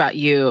cool about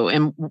you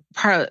and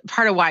part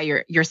of why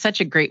you're such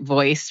a great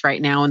voice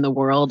right now in the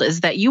world is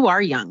that you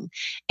are young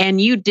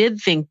and you did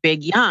think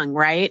big young,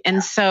 right? Yeah.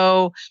 And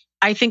so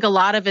I think a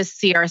lot of us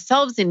see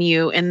ourselves in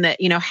you and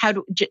that,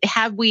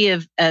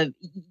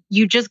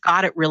 you just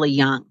got it really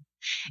young.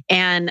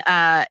 And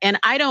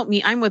I don't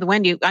mean, I'm with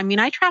Wendy. I mean,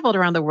 I traveled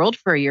around the world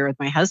for a year with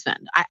my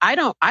husband. I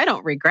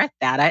don't regret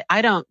that.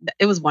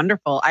 It was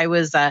wonderful. I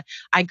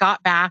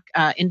got back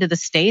into the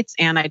States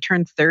and I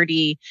turned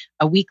 30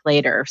 a week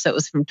later. So it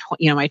was from,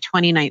 my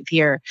 29th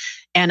year.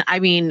 And I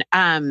mean,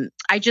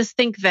 I just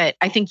think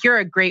you're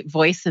a great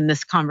voice in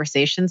this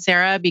conversation,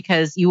 Sarah,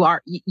 because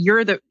you're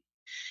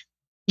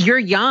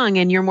young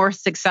and you're more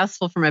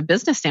successful from a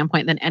business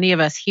standpoint than any of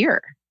us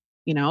here.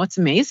 It's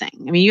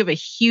amazing. I mean, you have a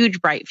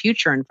huge, bright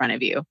future in front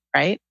of you,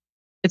 right?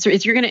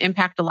 You're going to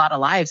impact a lot of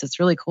lives.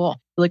 It's really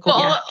cool. Really cool.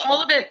 Well,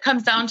 all of it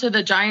comes down to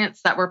the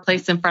giants that were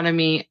placed in front of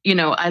me.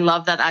 I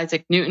love that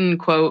Isaac Newton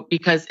quote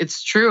because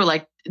it's true.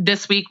 Like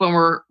this week when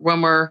we're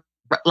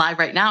live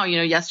right now,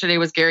 yesterday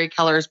was Gary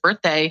Keller's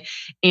birthday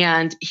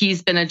and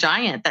he's been a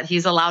giant that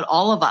he's allowed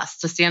all of us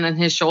to stand on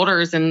his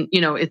shoulders. And,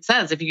 it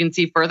says, if you can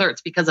see further,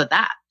 it's because of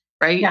that.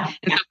 Right. Yeah.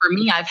 And so for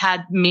me, I've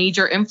had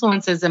major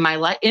influencers in my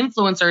life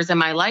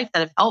that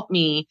have helped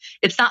me.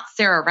 It's not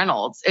Sarah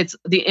Reynolds. It's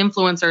the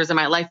influencers in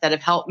my life that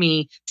have helped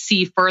me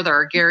see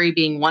further, Gary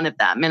being one of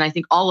them. And I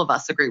think all of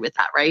us agree with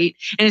that. Right.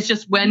 And it's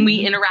just when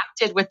we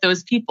interacted with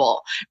those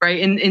people.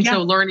 Right. And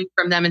so learning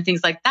from them and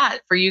things like that.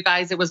 For you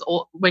guys, it was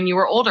when you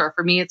were older.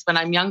 For me, it's when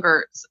I'm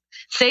younger.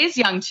 Say's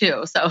young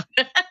too. So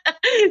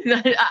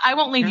I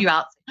won't leave you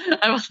out.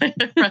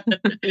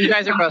 You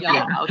guys are both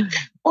young.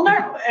 Well,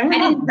 no, we're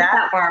not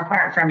that far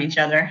apart from each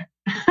other.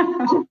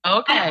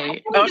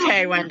 Okay.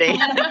 Okay, Wendy.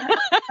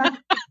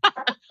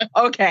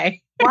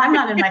 Okay. Well, I'm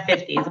not in my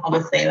 50s. I'll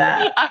just say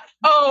that.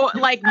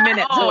 Like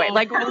minutes away.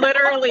 Like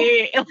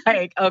literally,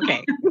 like,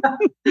 okay.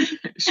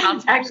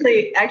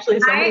 Actually,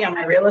 somebody on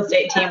my real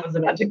estate team was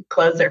about to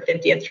close their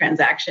 50th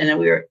transaction.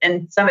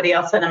 And somebody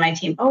else said on my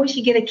team, we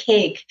should get a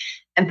cake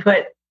and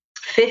put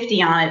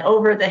 50 on it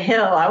over the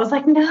hill. I was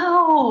like,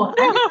 no,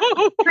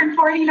 I turned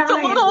 49. It's a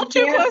little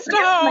too close to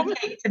home.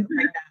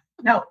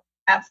 No,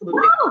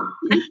 Absolutely. Oh.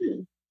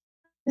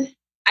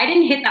 I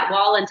didn't hit that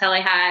wall until I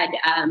had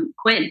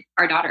Quinn,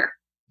 our daughter.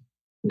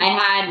 I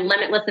had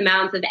limitless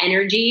amounts of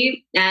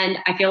energy, and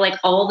I feel like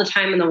all the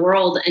time in the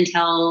world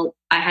until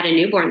I had a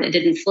newborn that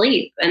didn't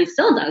sleep and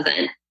still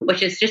doesn't,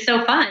 which is just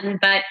so fun.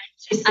 But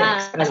she's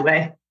 6, by the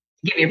way,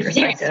 to give you a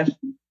perspective.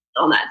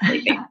 Still not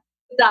sleeping.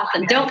 It's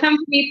awesome. Don't come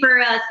to me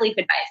for sleep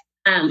advice.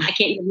 I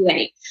can't give you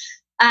any.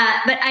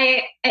 But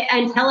I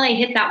until I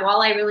hit that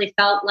wall, I really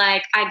felt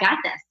like I got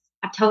this.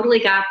 I've totally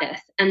got this.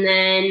 And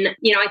then,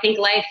 I think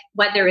life,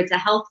 whether it's a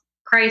health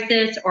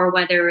crisis or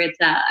whether it's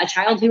a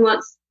child who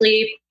wants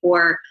sleep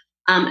or,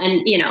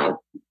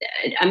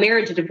 a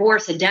marriage, a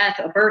divorce, a death,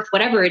 a birth,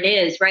 whatever it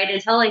is, right?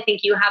 Until I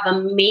think you have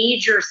a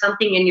major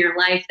something in your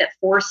life that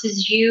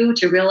forces you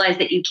to realize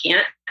that you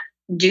can't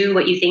do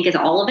what you think is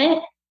all of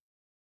it,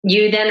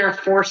 you then are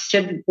forced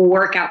to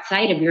work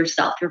outside of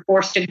yourself. You're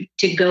forced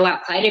to go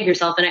outside of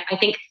yourself. And I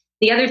think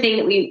the other thing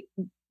that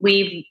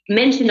we've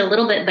mentioned a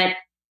little bit, but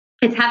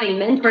it's having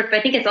mentors, but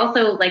I think it's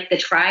also like the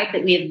tribe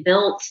that we have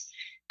built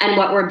and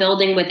what we're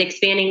building with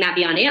expanding that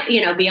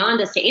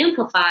beyond us to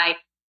amplify,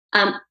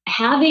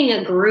 having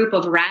a group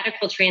of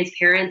radical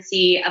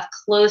transparency, of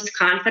close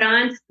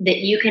confidants that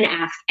you can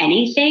ask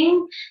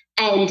anything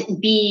and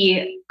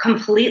be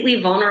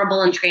completely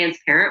vulnerable and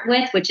transparent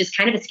with, which is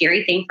kind of a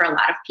scary thing for a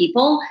lot of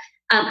people.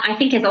 I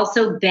think has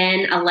also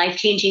been a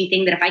life-changing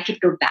thing that if I could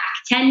go back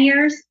 10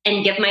 years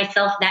and give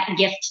myself that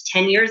gift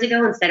 10 years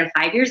ago instead of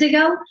 5 years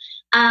ago,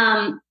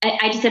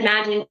 I just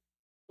imagine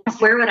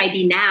where would I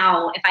be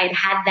now if I had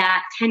had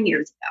that 10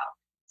 years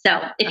ago?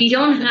 So if you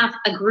don't have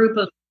a group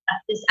of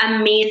this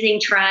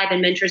amazing tribe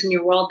and mentors in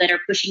your world that are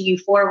pushing you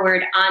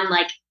forward on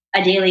like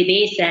a daily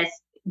basis,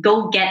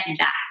 go get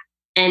that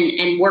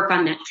and work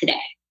on that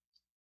today.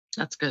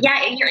 That's good.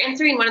 Yeah, you're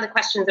answering one of the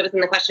questions that was in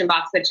the question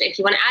box, which if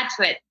you want to add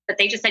to it, but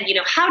they just said,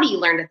 how do you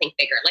learn to think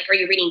bigger? Like, are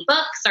you reading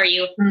books? Are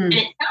you, and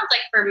it sounds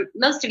like for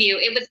most of you,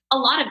 it was a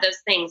lot of those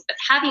things, but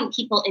having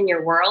people in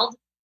your world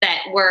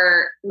that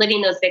were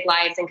living those big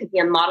lives and could be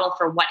a model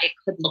for what it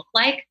could look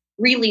like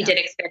really did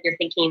expand your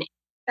thinking.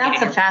 That's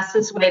the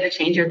fastest way to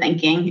change your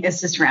thinking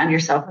is to surround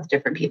yourself with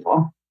different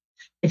people.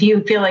 If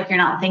you feel like you're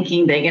not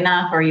thinking big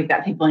enough or you've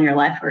got people in your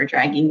life who are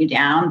dragging you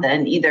down,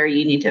 then either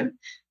you need to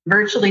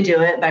virtually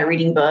do it by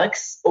reading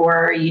books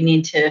or you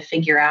need to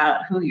figure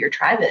out who your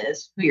tribe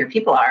is, who your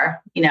people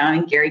are.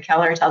 And Gary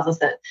Keller tells us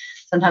that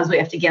sometimes we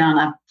have to get on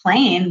a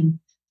plane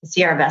to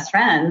see our best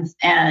friends.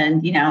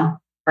 And,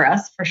 for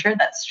us, for sure,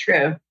 that's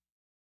true.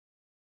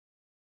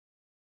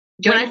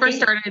 When I first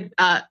started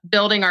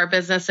building our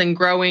business and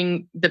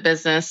growing the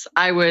business,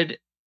 I would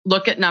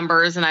look at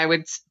numbers and I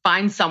would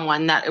find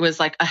someone that it was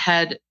like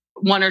ahead,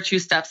 1 or 2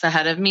 steps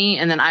ahead of me.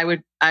 And then I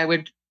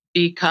would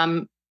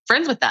become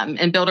friends with them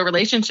and build a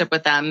relationship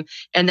with them.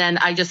 And then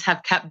I just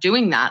have kept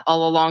doing that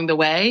all along the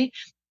way.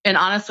 And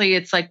honestly,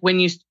 it's like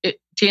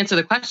to answer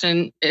the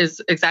question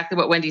is exactly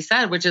what Wendy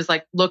said, which is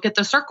like, look at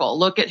the circle,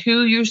 look at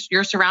who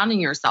you're surrounding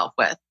yourself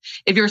with.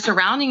 If you're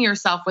surrounding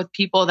yourself with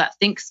people that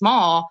think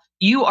small,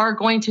 you are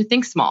going to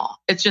think small.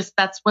 It's just,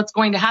 that's what's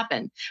going to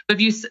happen. But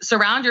if you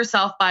surround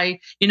yourself by,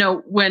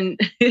 when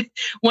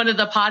one of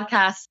the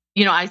podcasts,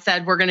 I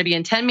said, we're going to be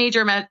in 10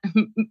 major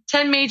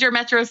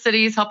metro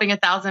cities, helping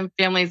 1,000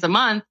 families a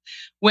month.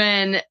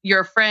 When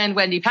your friend,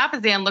 Wendy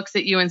Papasan, looks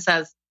at you and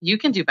says, you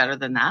can do better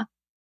than that.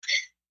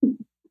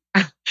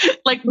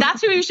 Like,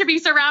 that's who you should be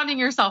surrounding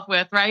yourself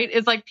with, right?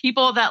 It's like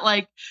people that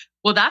like,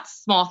 well,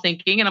 that's small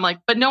thinking. And I'm like,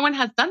 but no one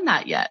has done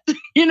that yet.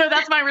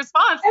 That's my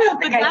response. I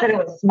don't think I said it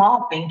was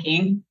small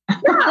thinking.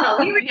 No,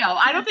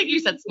 I don't think you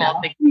said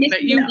small thinking,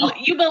 but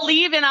you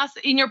believe in us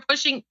and you're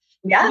pushing.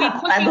 Yeah,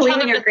 I believe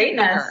in your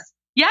greatness.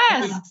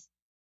 Yes. Mm-hmm.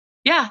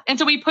 Yeah. And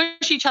so we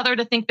push each other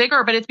to think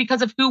bigger, but it's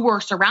because of who we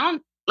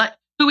surround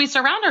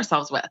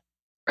ourselves with.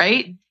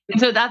 Right. And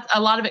so that's a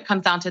lot of it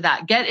comes down to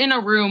that. Get in a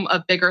room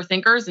of bigger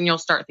thinkers and you'll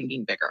start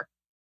thinking bigger.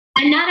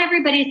 And not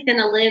everybody's going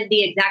to live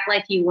the exact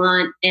life you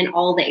want in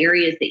all the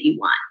areas that you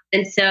want.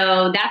 And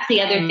so that's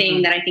the other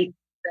thing that I think is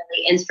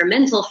really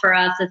instrumental for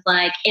us is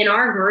like in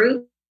our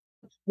group,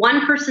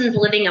 one person's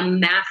living a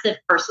massive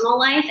personal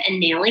life and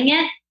nailing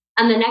it.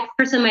 And the next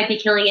person might be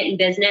killing it in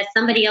business.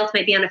 Somebody else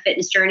might be on a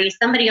fitness journey.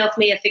 Somebody else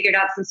may have figured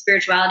out some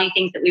spirituality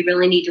things that we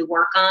really need to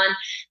work on.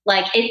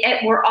 Like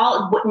we're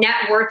all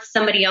net worth.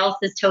 Somebody else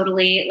is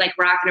totally like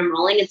rocking and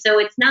rolling. And so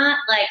it's not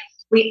like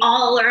we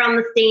all are on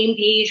the same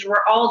page.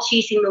 We're all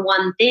chasing the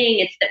one thing.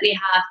 It's that we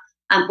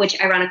have,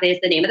 which ironically is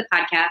the name of the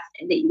podcast,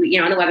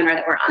 that, on the webinar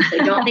that we're on. So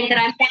don't think that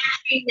I'm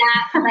bashing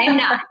that because I am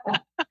not.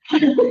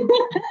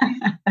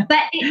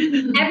 But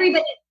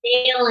everybody's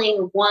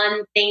nailing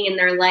one thing in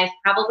their life,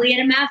 probably at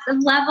a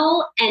massive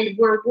level. And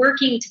we're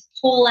working to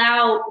pull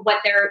out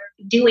what they're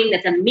doing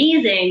that's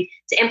amazing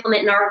to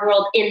implement in our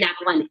world in that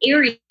one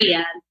area.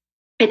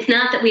 It's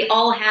not that we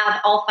all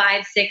have all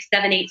 5, 6,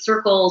 7, 8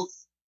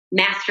 circles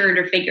mastered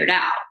or figured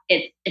out.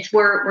 It's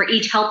we're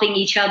each helping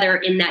each other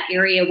in that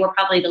area. We're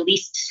probably the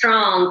least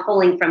strong,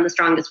 pulling from the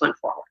strongest one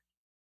forward.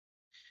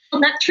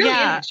 Well, that truly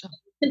is.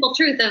 simple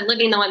truth of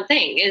living the one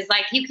thing is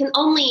like, you can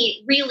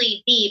only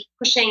really be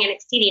pushing and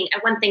exceeding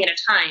at one thing at a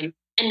time.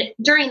 And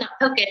during that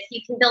focus,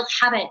 you can build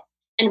habit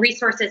and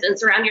resources and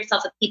surround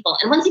yourself with people.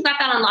 And once you've got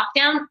that on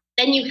lockdown,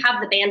 then you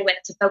have the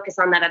bandwidth to focus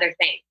on that other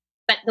thing.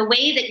 But the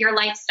way that your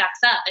life stacks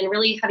up and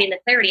really having the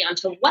clarity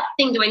onto what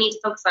thing do I need to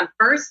focus on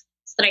first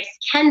so that I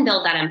can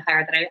build that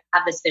empire that I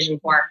have this vision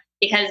for.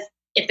 Because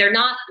if they're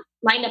not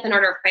lined up in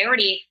order of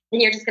priority,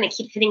 then you're just going to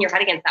keep hitting your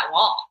head against that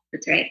wall.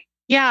 That's right.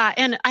 Yeah.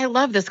 And I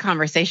love this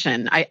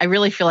conversation. I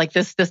really feel like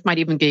this might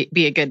even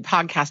be a good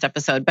podcast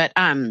episode. But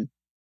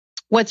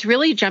what's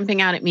really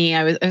jumping out at me,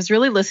 I was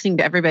really listening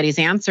to everybody's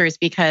answers,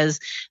 because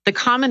the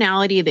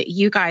commonality that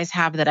you guys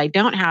have that I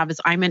don't have is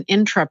I'm an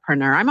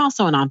intrapreneur. I'm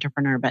also an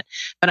entrepreneur, but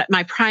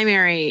my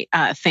primary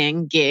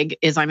gig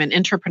is I'm an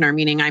intrapreneur,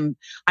 meaning I'm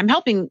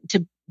helping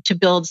to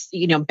build,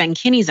 Ben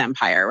Kinney's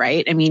empire,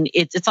 right? I mean,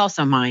 it's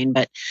also mine,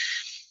 but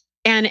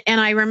and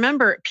I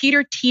remember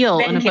Peter Thiel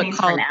in a book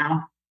called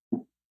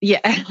Yeah,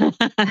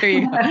 there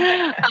you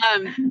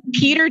go.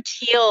 Peter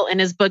Thiel in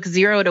his book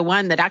 0 to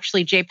 1 that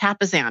actually Jay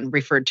Papasan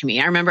referred to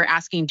me. I remember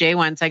asking Jay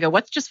once, I go,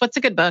 what's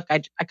a good book?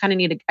 I kind of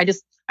need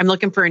I'm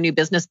looking for a new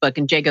business book.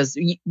 And Jay goes,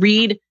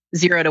 read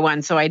 0 to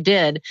 1. So I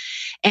did.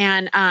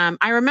 And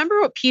I remember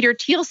what Peter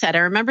Thiel said. I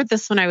remember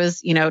this when I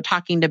was,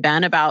 talking to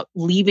Ben about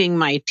leaving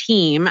my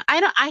team.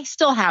 I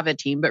still have a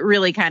team, but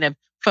really kind of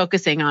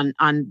focusing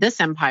on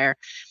this empire.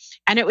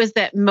 And it was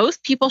that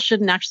most people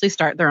shouldn't actually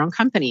start their own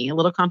company. A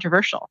little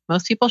controversial.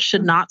 Most people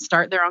should not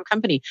start their own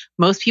company.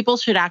 Most people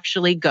should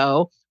actually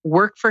go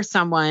work for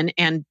someone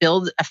and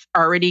build a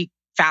already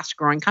fast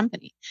growing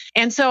company.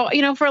 And so,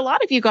 for a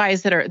lot of you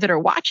guys that are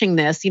watching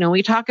this,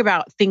 we talk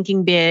about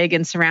thinking big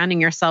and surrounding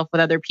yourself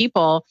with other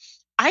people.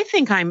 I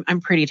think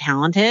I'm pretty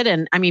talented.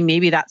 And I mean,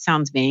 maybe that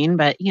sounds vain,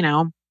 but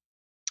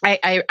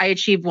I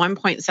achieved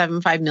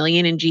 1.75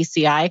 million in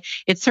GCI.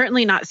 It's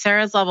certainly not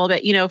Sarah's level,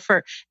 but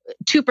for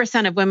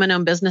 2% of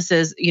women-owned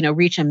businesses,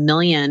 reach $1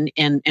 million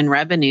in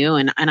revenue,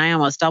 and I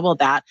almost doubled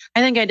that.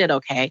 I think I did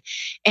okay.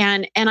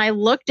 And I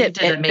looked at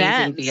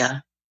Ben's.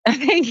 Via.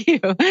 Thank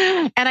you.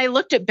 And I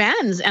looked at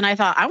Ben's and I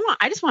thought,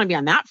 I just want to be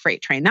on that freight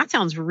train. That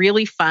sounds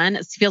really fun.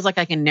 It feels like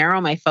I can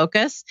narrow my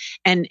focus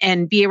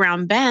and be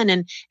around Ben.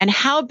 And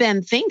how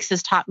Ben thinks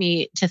has taught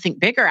me to think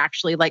bigger,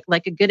 actually. Like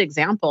a good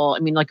example,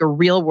 like a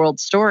real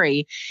world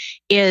story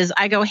is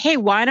I go, hey,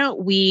 why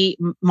don't we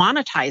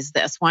monetize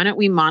this? Why don't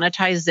we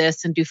monetize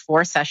this and do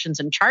 4 sessions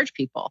and charge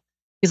people?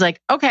 He's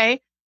like,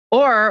 okay.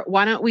 Or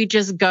why don't we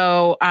just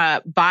go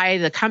buy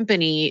the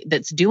company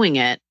that's doing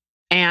it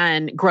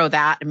and grow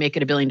that and make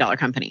it $1 billion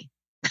company.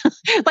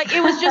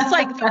 It was just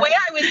like the way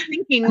I was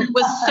thinking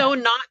was so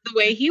not the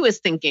way he was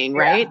thinking,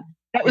 right? Yeah.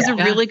 That was a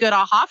really good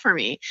aha for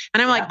me.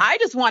 And I'm like, I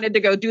just wanted to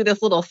go do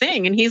this little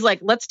thing. And he's like,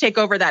 let's take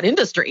over that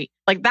industry.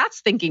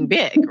 That's thinking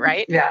big,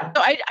 right? Yeah.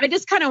 So I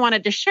just kind of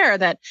wanted to share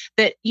that,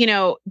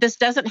 this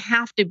doesn't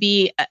have to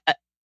be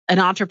an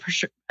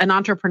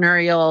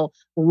entrepreneurial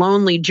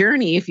lonely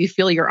journey. If you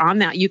feel you're on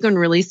that, you can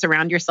really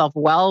surround yourself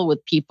well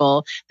with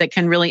people that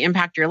can really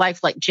impact your life.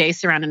 Like Jay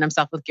surrounded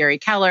himself with Gary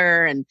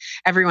Keller and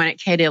everyone at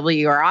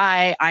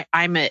KWRI.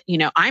 I'm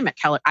at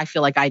Keller. I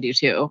feel like I do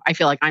too. I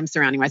feel like I'm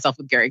surrounding myself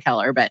with Gary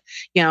Keller, but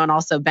and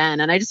also Ben.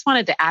 And I just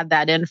wanted to add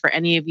that in for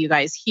any of you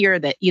guys here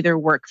that either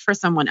work for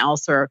someone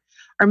else or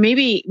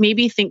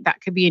maybe think that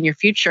could be in your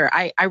future.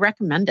 I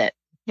recommend it.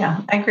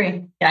 Yeah, I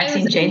agree. Yeah, I've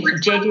seen Jay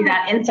do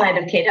that inside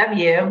of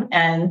KW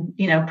and,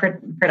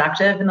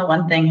 productive. And the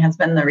one thing has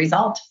been the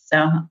result.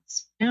 So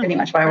that's pretty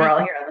much why we're all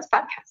here on this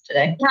podcast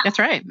today. Yeah. That's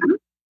right.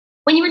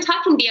 When you were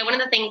talking, Bia, one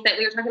of the things that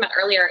we were talking about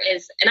earlier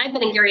is, and I've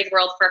been in Gary's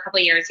world for a couple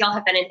of years. Y'all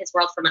have been in his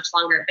world for much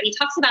longer, but he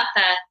talks about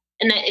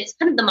it's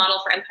kind of the model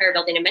for empire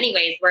building in many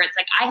ways, where it's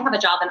like, I have a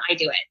job and I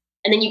do it.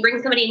 And then you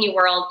bring somebody in your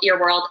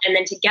world, and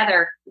then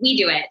together we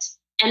do it.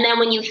 And then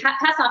when you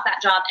pass off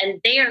that job and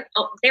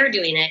they're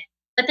doing it,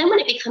 but then when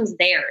it becomes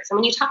theirs, and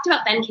when you talked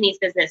about Ben Kinney's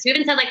business, you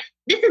even said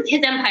this is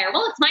his empire.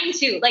 Well, it's mine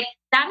too.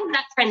 That is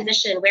that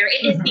transition where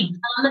it has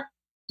become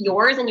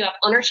yours and you have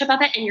ownership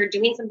of it and you're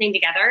doing something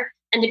together.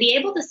 And to be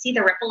able to see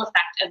the ripple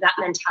effect of that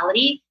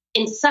mentality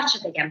in such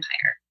a big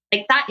empire,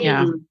 that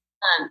is,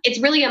 it's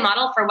really a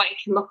model for what it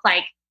can look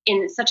like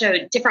in such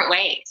a different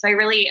way. So I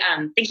really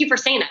thank you for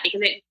saying that,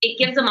 because it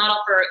gives a model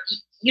for,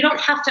 you don't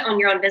have to own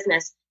your own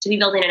business to be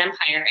building an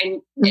empire,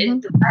 and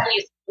the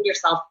value of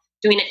yourself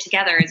doing it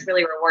together is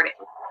really rewarding.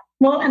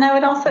 Well, and I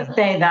would also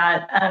say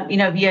that,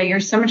 Via, you're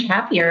so much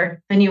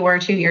happier than you were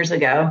 2 years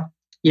ago.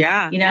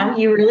 Yeah.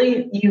 You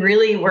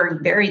really were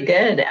very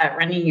good at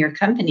running your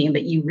company,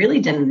 but you really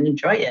didn't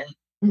enjoy it.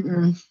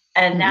 Mm-mm.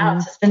 And now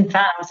it's just been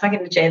fun. I was talking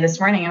to Jay this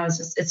morning.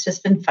 It's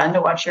just been fun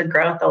to watch your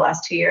growth the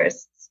last 2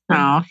 years.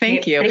 Oh,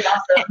 thank you.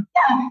 Awesome.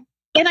 Yeah.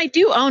 And I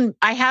do own,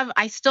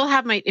 I still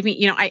have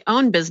I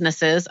own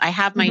businesses. I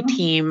have my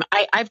team.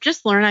 I've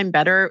just learned I'm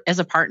better as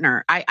a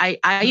partner.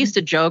 I used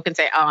to joke and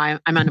say, oh,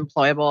 I'm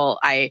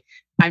unemployable.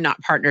 I'm not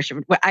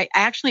partnership. I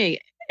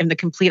actually am the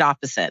complete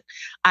opposite.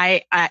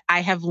 I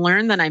have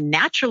learned that I'm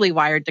naturally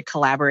wired to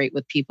collaborate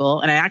with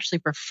people, and I actually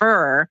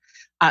prefer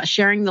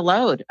sharing the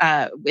load,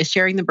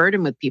 sharing the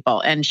burden with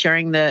people, and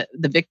sharing the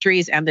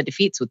victories and the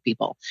defeats with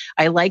people.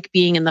 I like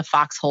being in the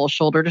foxhole,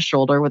 shoulder to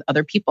shoulder with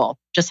other people,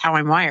 just how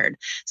I'm wired.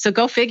 So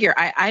go figure.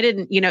 I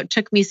didn't, it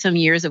took me some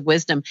years of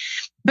wisdom,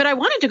 but I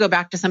wanted to go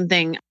back to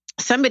something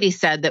somebody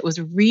said that was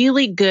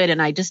really good.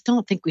 And I just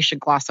don't think we should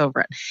gloss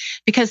over it,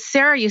 because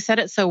Sarah, you said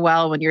it so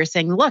well when you were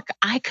saying, look,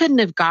 I couldn't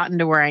have gotten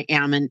to where I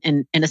am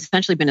and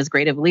essentially been as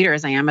great of a leader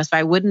as I am if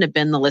I wouldn't have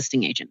been the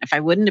listing agent, if I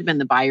wouldn't have been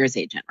the buyer's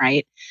agent,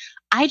 right?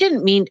 I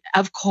didn't mean,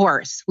 of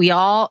course, we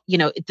all,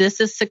 this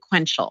is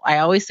sequential. I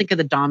always think of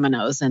the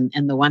dominoes and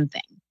the one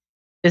thing.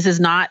 This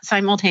is not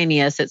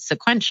simultaneous, it's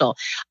sequential.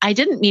 I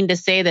didn't mean to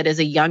say that as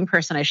a young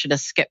person, I should have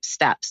skipped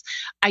steps.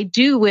 I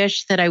do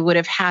wish that I would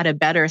have had a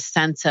better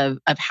sense of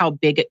how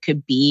big it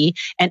could be.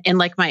 And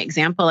like my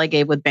example I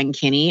gave with Ben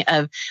Kinney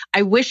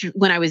I wish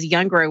when I was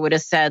younger, I would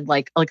have said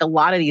like a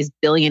lot of these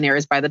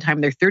billionaires, by the time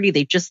they're 30,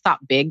 they just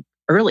thought big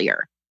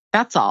earlier.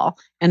 That's all.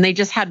 And they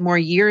just had more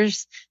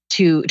years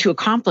to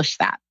accomplish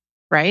that.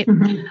 Right.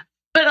 Mm-hmm.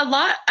 But a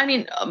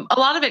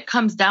lot of it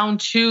comes down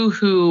to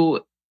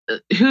who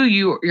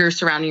you're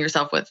surrounding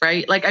yourself with,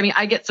 right?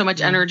 I get so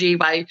much energy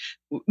by,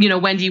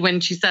 Wendy, when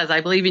she says,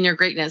 I believe in your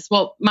greatness.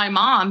 Well, my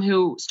mom,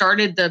 who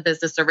started the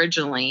business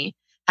originally,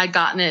 had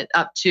gotten it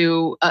up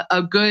to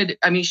a good,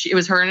 it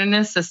was her and an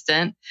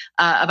assistant,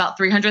 about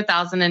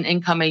 $300,000 in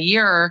income a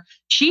year.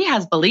 She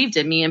has believed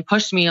in me and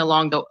pushed me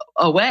along the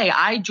way.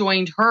 I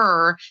joined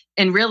her,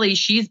 and really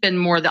she's been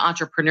more the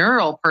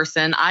entrepreneurial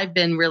person. I've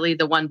been really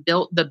the one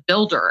the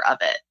builder of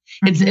it.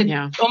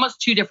 It's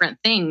almost two different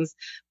things.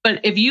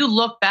 But if you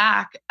look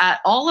back at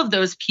all of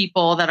those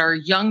people that are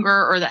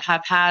younger or that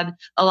have had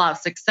a lot of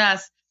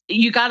success,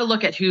 you got to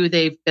look at who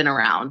they've been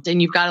around, and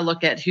you've got to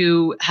look at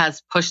who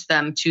has pushed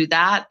them to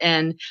that.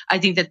 And I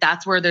think that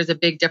that's where there's a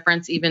big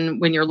difference, even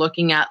when you're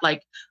looking at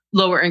like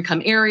lower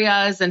income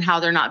areas and how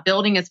they're not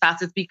building as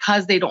fast. It's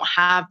because they're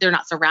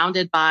not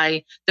surrounded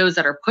by those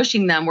that are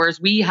pushing them. Whereas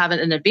we have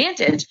an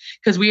advantage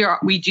because we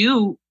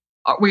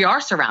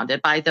are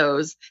surrounded by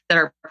those that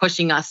are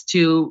pushing us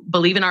to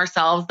believe in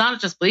ourselves,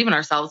 not just believe in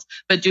ourselves,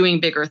 but doing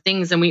bigger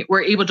things. And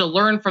we're able to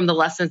learn from the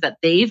lessons that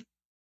they've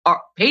are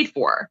paid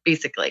for,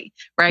 basically,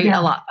 right? Yeah.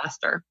 A lot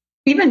faster.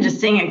 Even just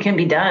seeing it can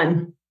be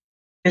done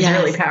is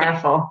really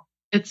powerful.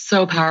 It's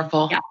so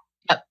powerful.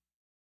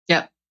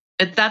 Yep.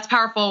 That's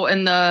powerful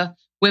in the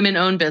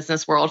women-owned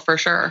business world for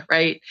sure,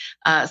 right?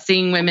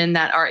 Seeing women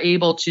that are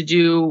able to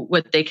do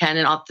what they can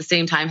and at the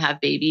same time have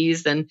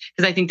babies, and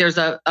because I think there's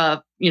a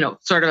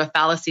sort of a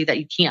fallacy that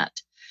you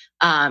can't.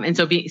 And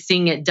so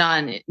seeing it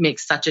done, it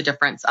makes such a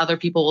difference. Other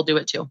people will do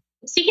it too.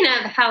 Speaking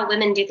of how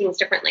women do things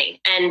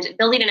differently and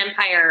building an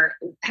empire,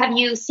 have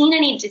you seen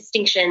any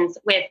distinctions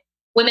with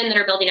women that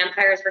are building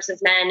empires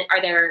versus men?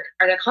 Are there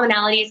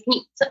commonalities?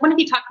 One of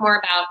you talk more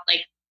about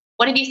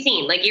what have you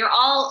seen? You're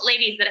all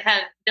ladies that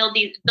have built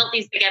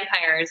these big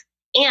empires,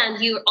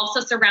 and you're also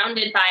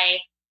surrounded by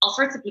all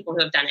sorts of people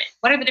who have done it.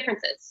 What are the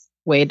differences?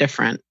 Way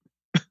different.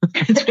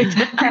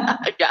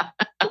 Yeah.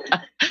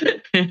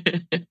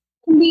 It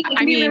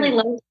can be really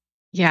lonely.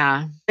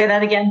 Yeah. Say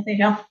that again,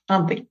 Sejal.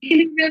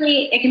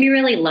 It can be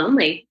really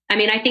lonely.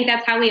 I think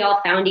that's how we all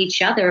found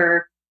each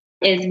other,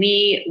 is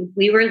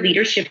we were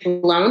leadership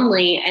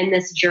lonely, and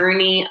this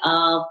journey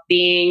of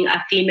being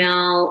a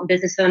female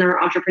business owner,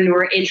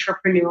 entrepreneur,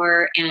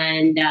 intrapreneur,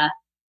 and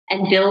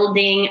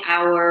building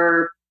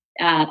our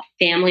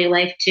family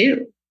life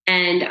too.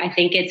 And I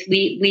think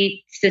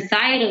we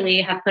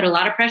societally have put a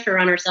lot of pressure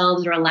on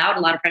ourselves, or allowed a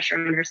lot of pressure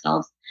on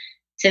ourselves,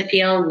 to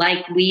feel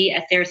like we,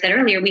 as Sarah said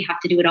earlier, we have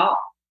to do it all.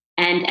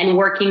 And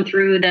working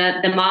through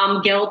the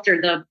mom guilt or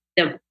the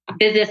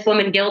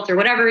businesswoman guilt or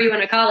whatever you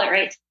want to call it,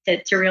 right?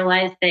 To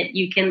realize that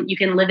you can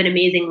live an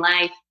amazing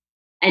life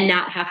and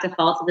not have to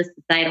fall to the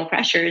societal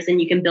pressures,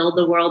 and you can build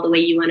the world the way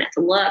you want it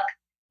to look,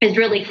 is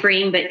really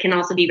freeing, but can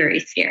also be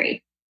very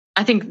scary.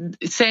 I think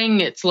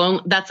saying it's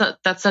lonely,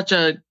 that's such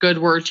a good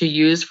word to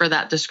use for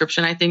that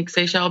description, I think,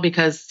 Sejal,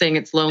 because saying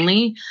it's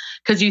lonely,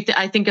 because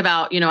I think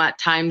about, at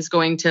times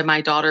going to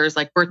my daughter's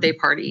birthday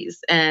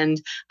parties,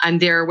 and I'm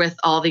there with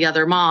all the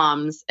other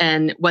moms,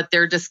 and what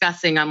they're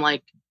discussing, I'm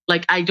like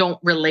I don't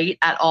relate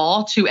at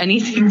all to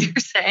anything they're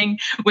saying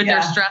with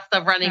their stress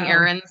of running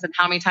errands and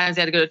how many times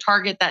they had to go to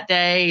Target that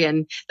day.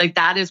 And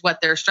that is what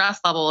their stress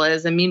level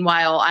is. And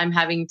meanwhile, I'm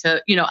having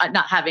to,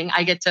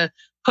 I get to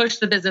push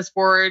the business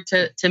forward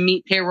to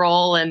meet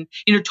payroll and,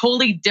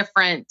 totally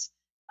different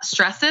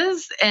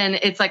stresses. And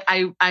it's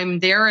I'm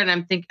there, and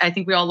I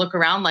think we all look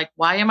around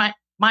why am I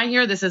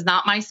here? This is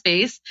not my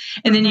space.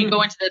 And then you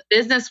go into the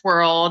business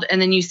world, and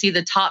then you see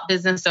the top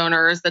business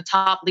owners, the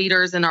top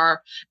leaders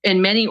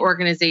in many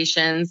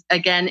organizations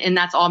again, and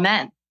that's all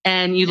men.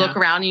 And you look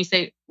around and you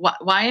say,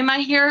 why am I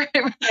here?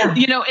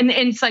 You know, and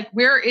it's like,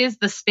 where is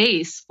the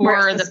space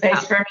for the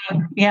space for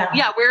me?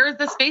 Yeah. Where is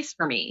the space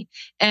for me?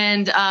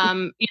 And,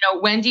 you know,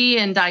 Wendy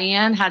and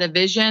Diane had a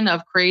vision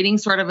of creating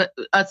sort of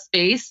a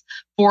space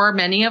for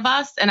many of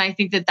us. And I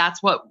think that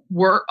that's what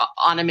we're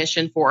on a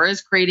mission for,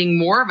 is creating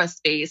more of a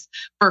space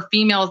for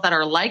females that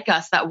are like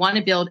us, that want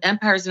to build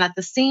empires and at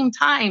the same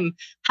time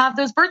have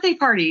those birthday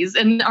parties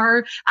and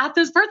are at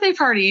those birthday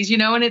parties, you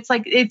know, and it's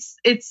like, it's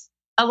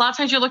a lot of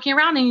times you're looking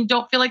around and you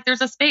don't feel like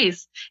there's a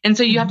space. And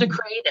so you have to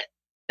create it,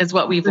 is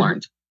what we've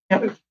learned.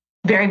 Yep.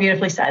 Very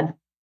beautifully said.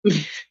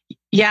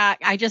 Yeah,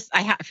 I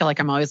feel like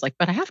I'm always like,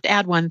 but I have to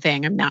add one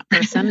thing. I'm that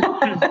person. No,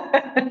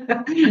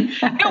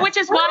 which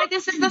is why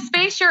this is the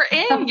space you're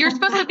in. You're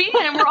supposed to be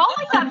in, and we're all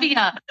like that,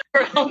 Via.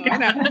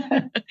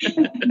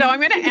 No, I'm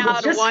going to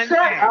add one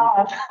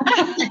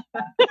thing.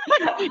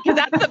 Because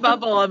that's the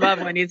bubble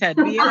above Wendy's head.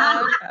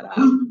 Via, shut up.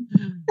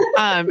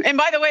 And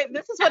by the way,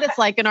 this is what it's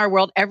like in our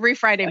world every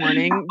Friday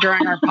morning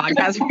during our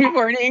podcast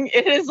recording.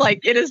 It is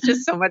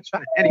just so much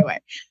fun. Anyway,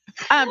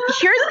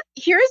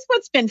 here's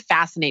what's been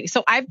fascinating.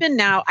 So I've been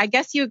now, I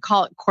guess you would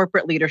call it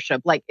corporate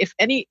leadership. Like if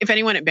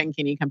anyone at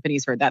Benkini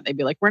Companies heard that, they'd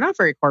be like, we're not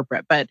very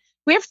corporate, but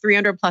we have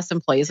 300 plus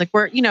employees. Like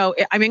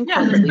I'm in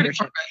corporate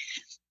leadership.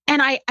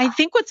 And I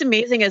think what's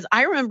amazing is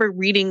I remember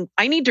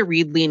I need to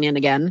read Lean In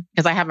again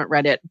because I haven't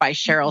read it by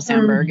Sheryl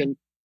Sandberg in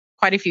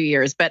quite a few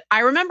years, but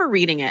I remember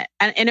reading it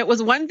and it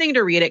was one thing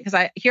to read it because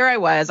I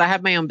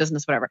have my own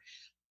business, whatever.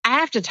 I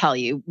have to tell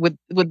you with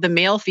the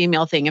male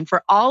female thing, and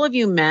for all of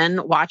you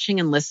men watching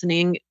and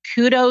listening,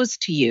 kudos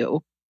to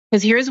you,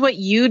 because here's what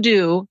you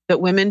do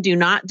that women do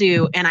not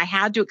do. And I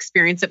had to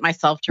experience it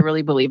myself to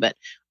really believe it.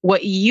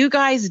 What you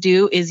guys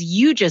do is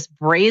you just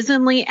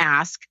brazenly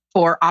ask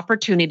for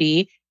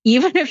opportunity,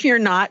 even if you're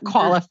not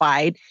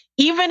qualified,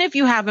 even if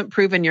you haven't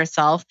proven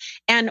yourself.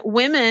 And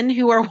women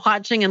who are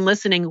watching and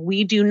listening,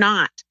 we do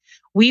not.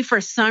 We,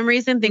 for some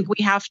reason, think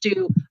we have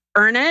to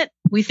earn it.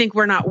 We think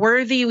we're not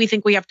worthy. We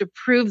think we have to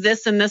prove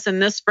this and this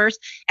and this first.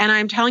 And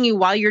I'm telling you,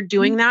 while you're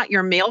doing that,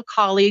 your male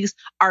colleagues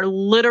are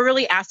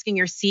literally asking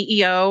your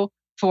CEO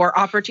for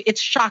opportunity.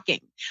 It's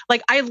shocking.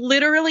 Like I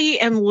literally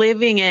am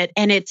living it,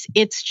 and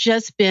it's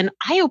just been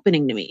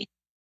eye-opening to me.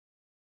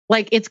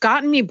 Like it's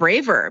gotten me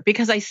braver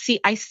because I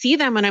see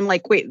them and I'm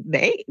like, wait,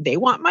 they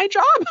want my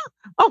job?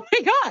 Oh my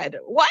God,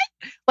 what?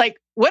 Like,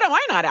 what am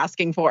I not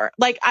asking for?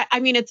 Like,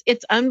 I mean,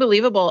 it's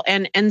unbelievable.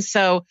 And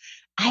so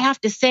I have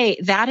to say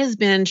that has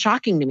been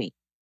shocking to me.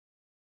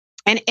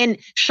 And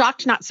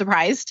shocked, not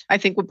surprised, I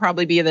think would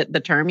probably be the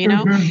term, you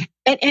know? Mm-hmm.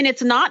 And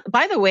it's not,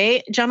 by the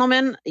way,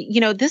 gentlemen,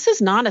 you know, this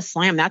is not a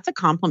slam. That's a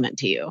compliment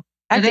to you.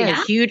 That's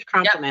a huge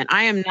compliment. Yep.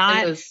 I am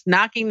not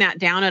knocking that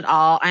down at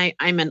all.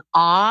 I'm in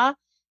awe.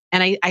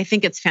 And I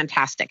think it's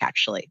fantastic,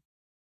 actually.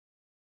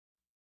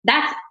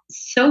 That's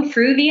so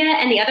true, Via.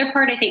 And the other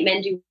part I think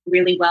men do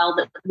really well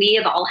that we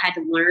have all had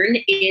to learn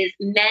is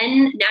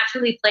men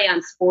naturally play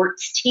on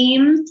sports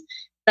teams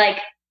like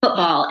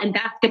football and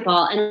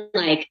basketball and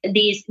like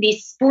these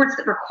sports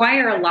that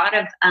require a lot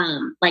of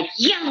like,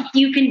 yes,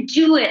 you can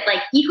do it,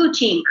 like echo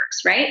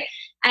chambers, right?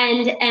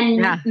 And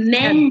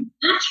men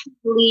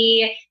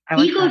naturally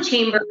echo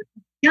chamber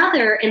each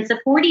other and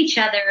support each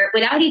other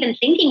without even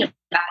thinking about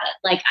it.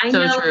 Like I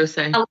know a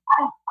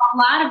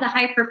lot of the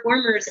high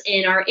performers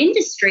in our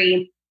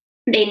industry,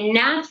 they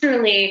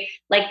naturally,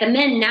 like the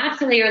men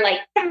naturally are like,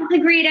 that's a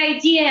great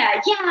idea.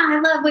 Yeah, I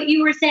love what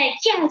you were saying.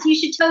 Yes, you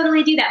should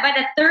totally do that. By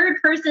the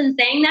third person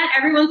saying that,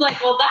 everyone's like,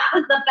 well, that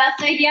was the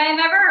best idea I've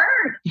ever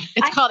heard.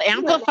 It's called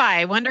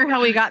Amplify. Wonder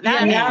how we got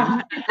that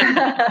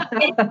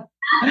name.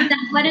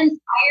 That's what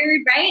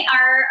inspired, right?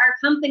 Our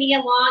company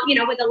along, you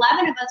know, with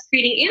 11 of us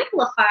creating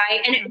Amplify.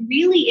 And it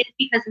really is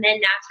because men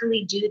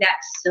naturally do that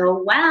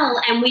so well.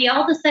 And we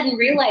all of a sudden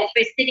realized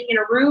by sitting in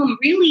a room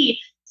really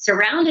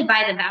surrounded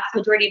by the vast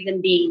majority of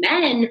them being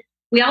men,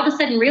 we all of a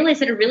sudden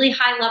realized at a really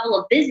high level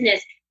of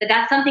business that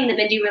that's something that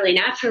men do really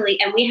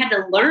naturally. And we had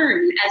to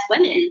learn as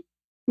women,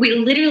 we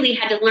literally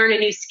had to learn a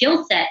new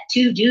skill set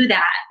to do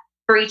that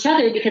for each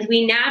other, because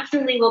we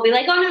naturally will be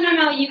like, oh,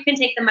 no, you can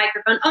take the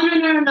microphone. Oh,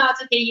 no,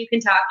 it's okay, you can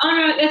talk. Oh,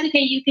 no, it's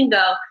okay, you can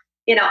go.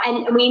 You know,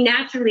 and we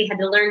naturally had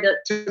to learn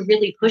to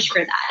really push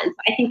for that. And so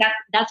I think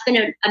that's been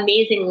an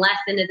amazing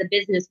lesson as a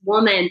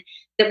businesswoman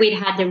that we've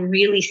had to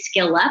really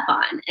skill up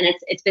on. And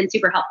it's been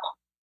super helpful.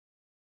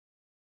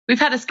 We've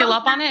had to skill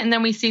up on it, and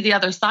then we see the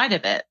other side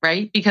of it,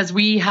 right? Because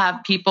we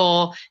have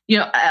people, you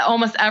know,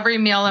 almost every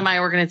male in my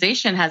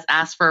organization has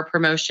asked for a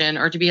promotion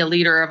or to be a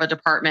leader of a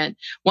department.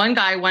 One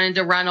guy wanted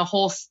to run a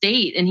whole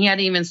state, and he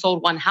hadn't even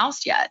sold one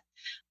house yet.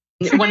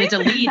 Wanted to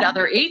lead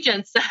other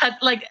agents that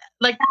like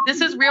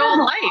this is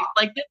real life,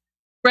 like,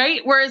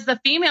 right? Whereas the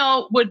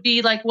female would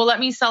be like, well, let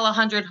me sell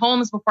 100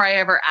 homes before I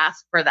ever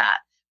ask for that.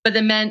 But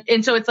the men,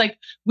 and so it's like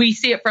we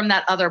see it from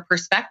that other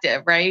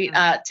perspective, right?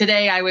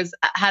 Today I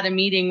had a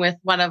meeting with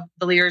one of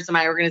the leaders in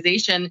my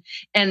organization,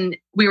 and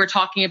we were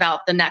talking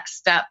about the next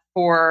step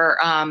for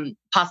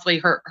possibly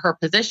her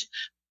position,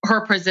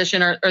 her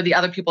position or the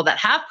other people that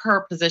have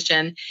her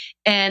position.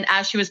 And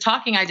as she was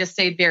talking, I just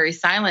stayed very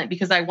silent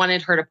because I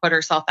wanted her to put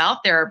herself out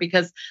there,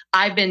 because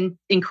I've been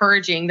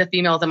encouraging the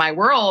females in my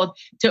world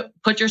to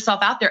put yourself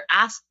out there,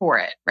 ask for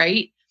it.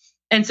 Right.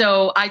 And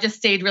so I just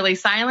stayed really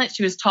silent.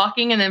 She was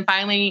talking. And then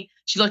finally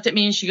she looked at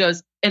me and she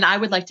goes, and I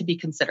would like to be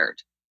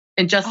considered.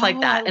 And just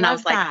like that. And I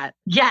was like,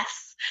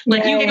 yes,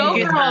 like you go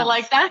girl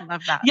like that. I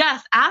love that.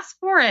 Yes. Ask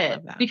for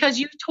it because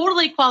you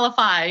totally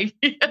qualify.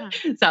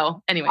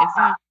 So anyways.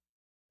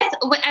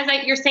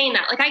 You're saying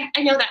that, like,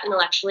 I know that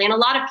intellectually, and a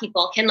lot of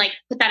people can like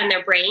put that in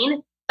their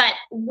brain, but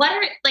what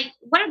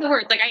are the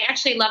words? Like, I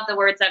actually love the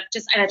words of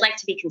just, I'd like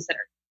to be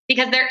considered,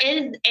 because there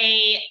is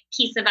a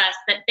piece of us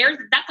that's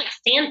like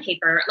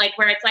sandpaper, like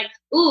where it's like,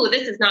 ooh,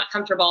 this is not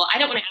comfortable. I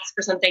don't want to ask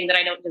for something that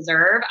I don't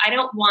deserve. I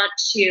don't want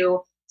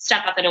to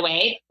step up in a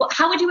way. Well,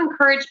 how would you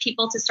encourage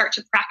people to start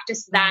to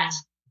practice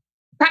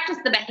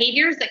the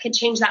behaviors that could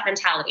change that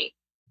mentality?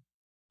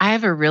 I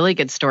have a really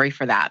good story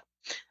for that.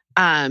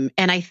 And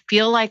I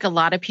feel like a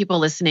lot of people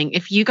listening,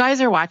 if you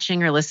guys are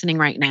watching or listening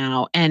right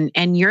now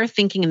and you're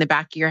thinking in the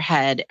back of your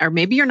head, or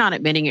maybe you're not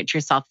admitting it to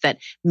yourself, that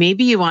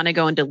maybe you want to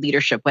go into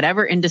leadership,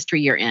 whatever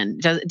industry you're in,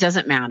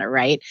 doesn't matter,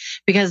 right?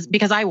 Because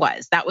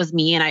that was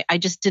me. And I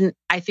just didn't,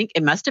 I think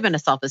it must've been a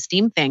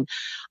self-esteem thing.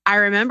 I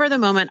remember the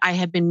moment I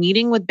had been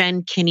meeting with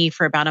Ben Kinney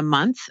for about a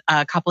month,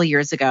 a couple of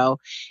years ago.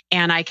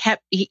 And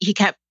he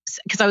kept,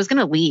 because I was going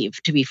to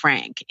leave, to be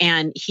frank.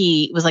 And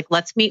he was like,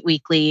 let's meet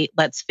weekly.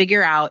 Let's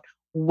figure out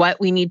what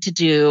we need to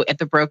do at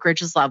the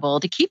brokerage's level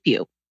to keep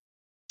you.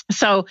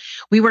 So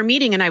we were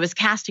meeting and I was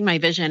casting my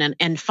vision.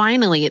 And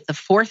finally at the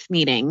fourth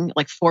meeting,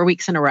 like 4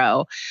 weeks in a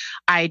row,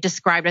 I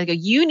go,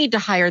 you need to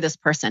hire this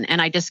person.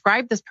 And I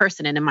described this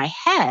person. And in my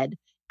head,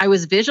 I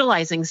was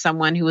visualizing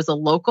someone who was a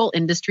local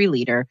industry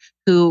leader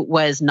who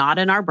was not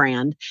in our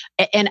brand.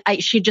 And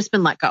she'd just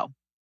been let go.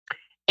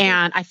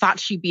 And I thought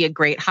she'd be a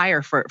great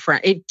hire for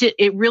it.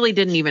 It really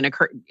didn't even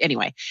occur.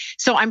 Anyway,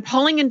 so I'm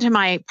pulling into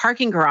my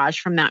parking garage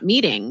from that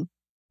meeting.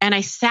 And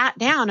I sat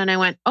down and I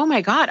went, oh my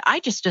God,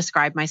 I just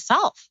described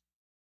myself.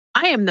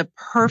 I am the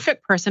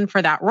perfect person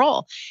for that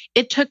role.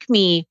 It took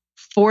me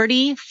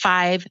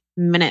 45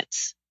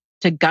 minutes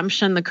to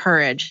gumption the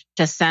courage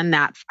to send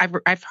that.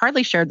 I've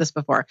hardly shared this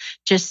before.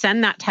 Just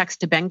send that text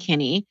to Ben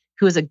Kinney,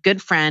 who is a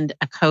good friend,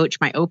 a coach,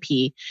 my OP,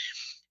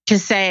 to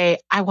say,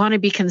 I want to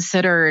be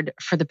considered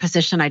for the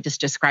position I just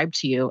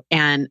described to you.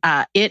 And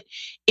it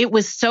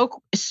was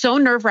so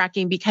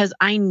nerve-wracking, because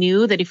I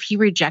knew that if he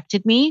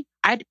rejected me,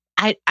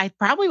 I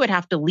probably would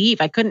have to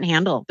leave. I couldn't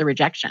handle the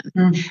rejection.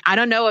 I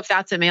don't know if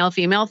that's a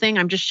male-female thing.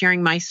 I'm just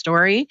sharing my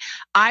story.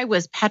 I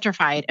was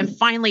petrified. And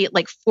finally, at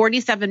like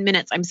 47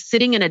 minutes, I'm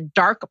sitting in a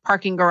dark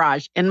parking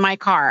garage in my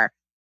car.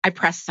 I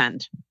pressed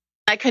send.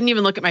 I couldn't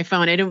even look at my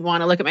phone. I didn't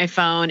want to look at my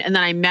phone. And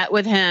then I met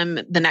with him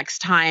the next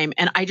time.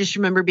 And I just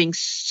remember being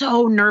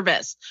so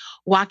nervous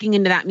walking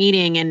into that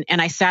meeting.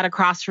 And I sat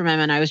across from him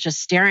and I was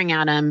just staring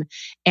at him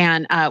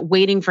and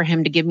waiting for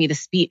him to give me the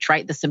speech,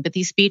 right? The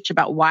sympathy speech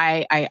about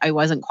why I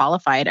wasn't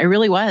qualified. I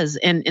really was.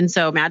 And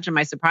so imagine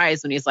my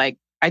surprise when he's like,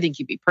 I think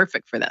you'd be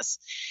perfect for this.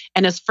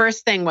 And his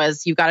first thing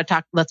was, you got to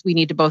talk. We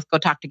need to both go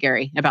talk to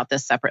Gary about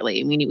this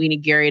separately. We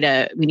need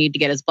to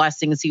get his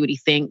blessing and see what he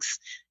thinks.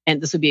 And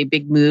this would be a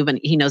big move. And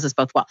he knows us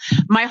both well.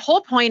 My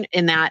whole point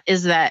in that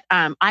is that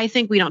I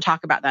think we don't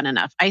talk about that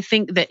enough. I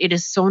think that it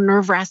is so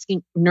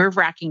nerve-wracking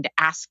to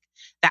ask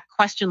that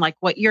question. Like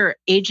what your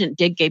agent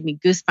did gave me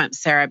goosebumps,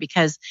 Sarah,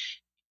 because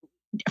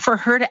for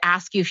her to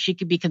ask you if she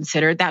could be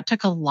considered, that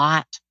took a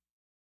lot,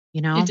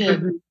 you know? It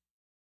did.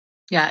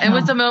 Yeah, it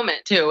was a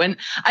moment too. And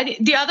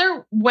the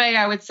other way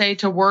I would say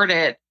to word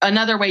it,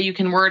 another way you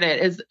can word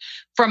it is,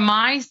 from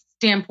my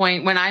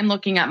standpoint, when I'm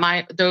looking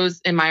at those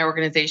in my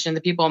organization,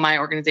 the people in my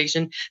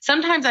organization,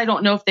 sometimes I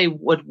don't know if they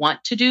would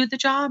want to do the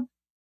job.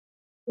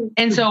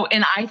 And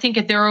I think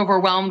if they're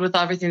overwhelmed with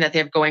everything that they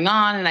have going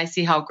on, and I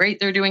see how great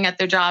they're doing at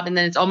their job, and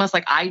then it's almost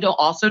like I don't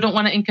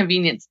want to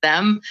inconvenience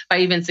them by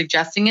even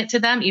suggesting it to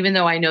them, even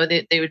though I know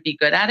that they would be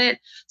good at it.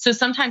 So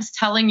sometimes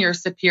telling your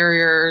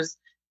superiors,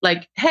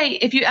 like, hey,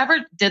 if you ever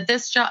did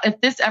this job, if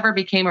this ever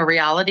became a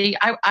reality,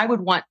 I would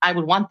want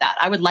that.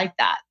 I would like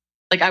that.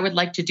 Like, I would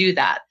like to do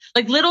that.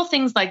 Like little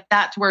things like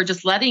that, to where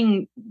just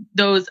letting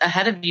those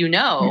ahead of you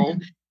know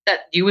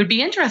that you would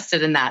be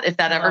interested in that if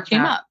that ever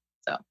came up.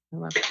 So I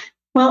love it.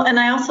 Well, and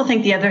I also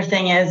think the other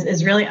thing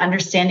is really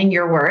understanding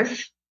your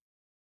worth.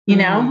 You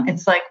know,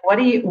 it's like, what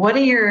are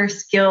your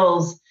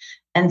skills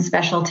and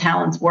special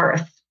talents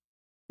worth?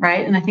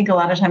 Right. And I think a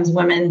lot of times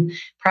women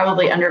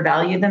probably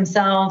undervalue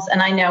themselves.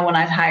 And I know when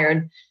I've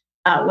hired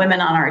women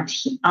on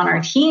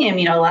our team,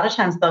 you know, a lot of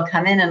times they'll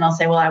come in and they'll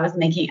say, well, I was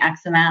making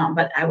X amount,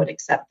 but I would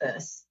accept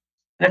this.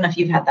 I don't know if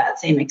you've had that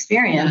same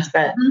experience,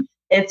 but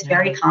it's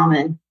very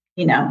common,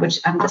 you know, which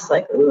I'm just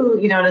like, ooh,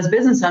 you know, as a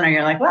business owner,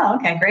 you're like, well,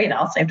 okay, great.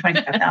 I'll save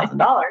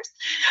 $25,000.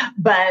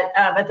 But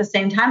at the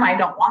same time, I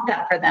don't want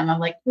that for them. I'm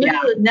like,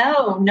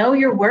 know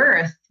your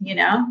worth, you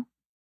know?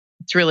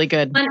 It's really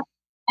good.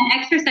 An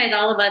exercise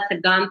all of us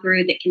have gone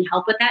through that can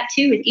help with that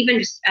too is even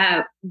just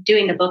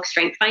doing the book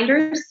Strength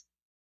Finders.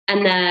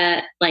 and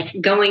the like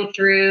going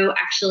through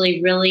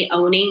actually really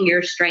owning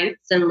your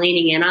strengths and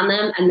leaning in on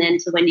them. And then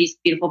to Wendy's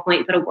beautiful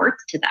point, put a worth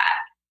to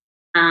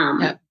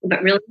that.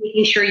 But really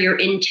making sure you're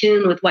in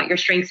tune with what your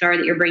strengths are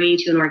that you're bringing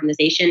to an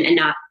organization and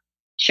not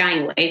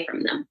shying away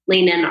from them.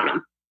 Lean in on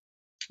them.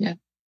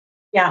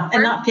 Yeah.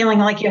 And not feeling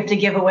like you have to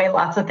give away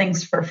lots of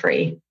things for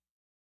free.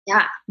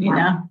 Yeah. You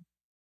know?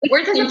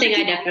 Worth is something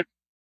I definitely.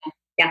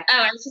 Yeah. Oh,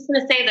 I was just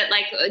going to say that,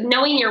 like,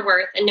 knowing your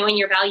worth and knowing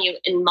your value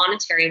in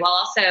monetary, while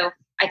also,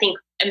 I think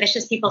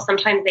ambitious people,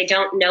 sometimes they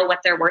don't know what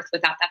they're worth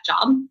without that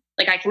job.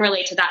 Like, I can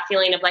relate to that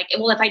feeling of like,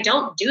 well, if I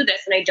don't do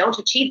this and I don't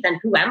achieve, then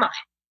who am I?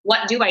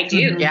 What do I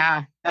do?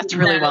 Yeah, that's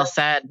really well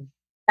said.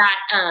 That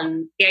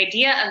the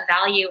idea of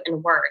value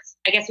and worth,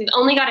 I guess we've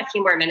only got a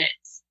few more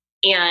minutes.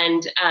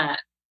 And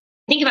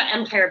think about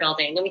empire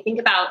building, and we think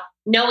about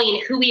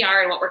knowing who we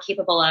are and what we're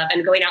capable of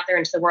and going out there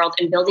into the world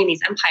and building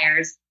these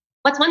empires.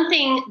 What's one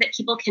thing that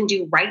people can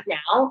do right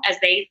now as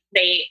they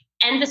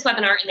end this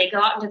webinar and they go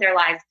out into their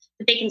lives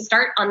that they can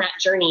start on that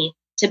journey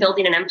to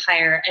building an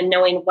empire and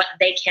knowing what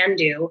they can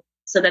do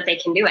so that they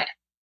can do it?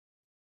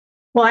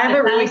 Well, I have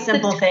a really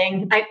simple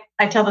thing.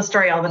 I tell the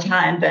story all the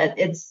time, but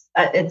it's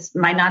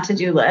my not to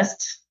do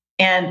list,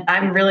 and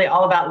I'm really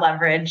all about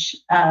leverage.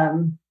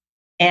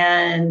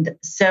 And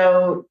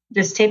so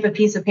just tape a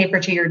piece of paper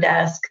to your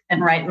desk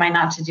and write my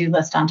not to do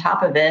list on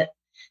top of it.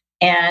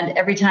 And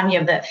every time you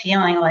have that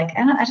feeling like,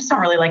 I just don't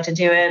really like to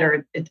do it,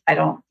 or I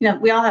don't,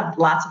 we all have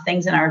lots of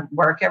things in our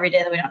work every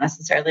day that we don't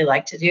necessarily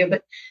like to do,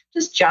 but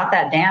just jot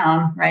that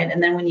down, right?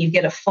 And then when you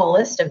get a full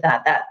list of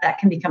that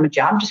can become a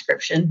job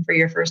description for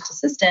your first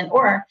assistant,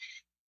 or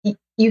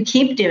you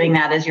keep doing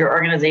that as your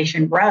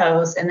organization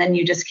grows, and then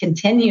you just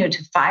continue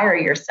to fire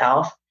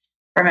yourself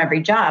from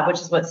every job, which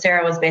is what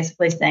Sarah was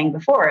basically saying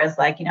before, is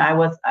like,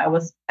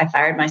 I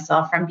fired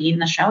myself from being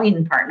the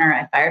showing partner.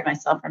 I fired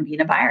myself from being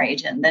a buyer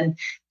agent. Then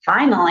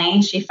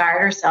finally, she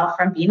fired herself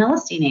from being a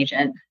listing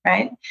agent,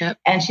 right? Yep.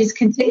 And she's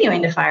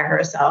continuing to fire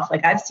herself.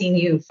 Like, I've seen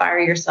you fire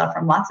yourself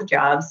from lots of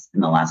jobs in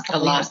the last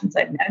couple of years since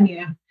I've known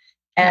you.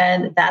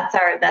 And that's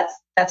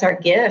our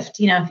gift.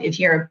 If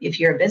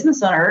you're a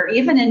business owner, or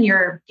even in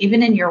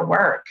your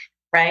work,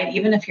 right?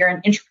 Even if you're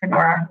an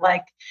entrepreneur,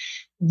 like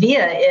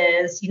Via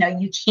is,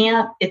 you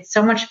can't, it's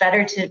so much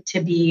better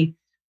to be,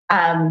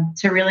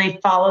 to really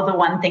follow the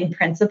one thing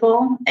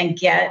principle and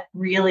get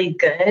really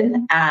good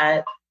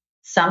at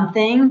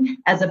something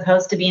as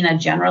opposed to being a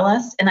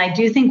generalist. And I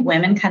do think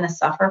women kind of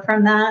suffer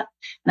from that.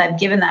 And I've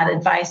given that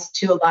advice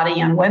to a lot of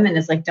young women,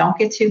 is like, don't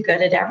get too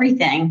good at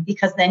everything,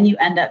 because then you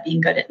end up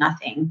being good at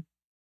nothing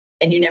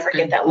and you never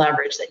get that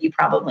leverage that you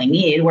probably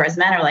need. Whereas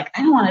men are like,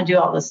 I don't want to do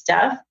all this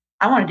stuff.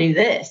 I want to do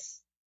this.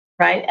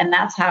 Right. And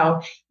that's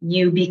how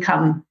you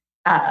become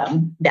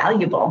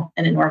valuable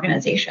in an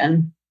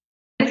organization.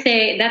 I would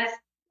say that's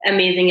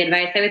amazing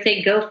advice. I would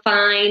say go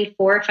find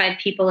 4 or 5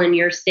 people in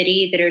your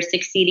city that are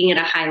succeeding at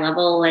a high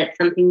level at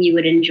something you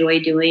would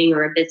enjoy doing,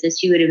 or a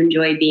business you would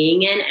enjoy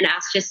being in, and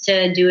ask just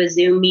to do a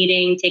Zoom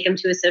meeting, take them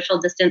to a social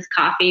distance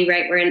coffee,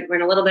 right? We're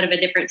in a little bit of a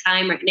different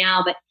time right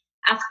now, but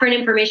ask for an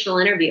informational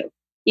interview.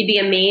 You'd be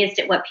amazed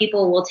at what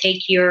people will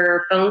take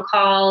your phone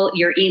call,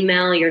 your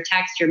email, your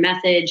text, your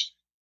message,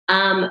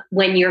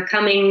 when you're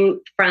coming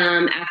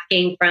from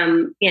asking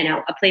from,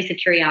 a place of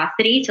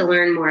curiosity to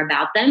learn more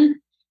about them.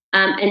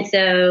 And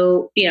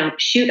so,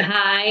 shoot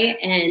high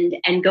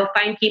and go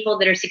find people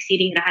that are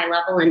succeeding at a high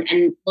level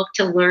and look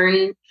to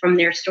learn from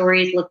their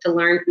stories, look to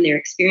learn from their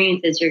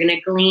experiences. You're going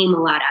to glean a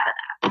lot out of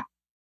that.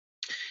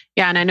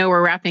 Yeah. And I know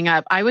we're wrapping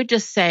up. I would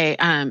just say,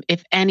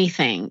 if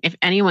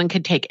anyone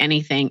could take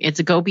anything,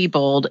 it's go be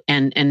bold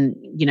and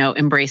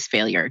embrace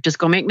failure. Just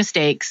go make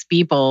mistakes,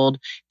 be bold,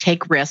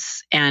 take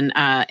risks, and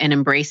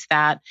embrace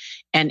that,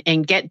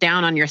 and get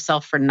down on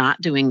yourself for not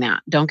doing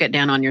that. Don't get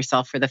down on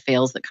yourself for the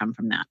fails that come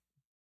from that.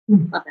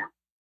 Love that.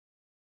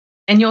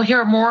 And you'll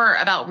hear more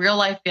about real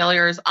life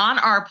failures on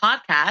our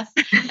podcast,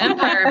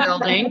 Empire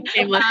Building.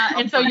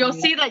 And so you'll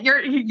see that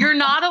you're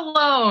not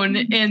alone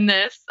in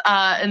this,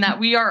 and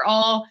that we are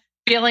all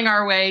failing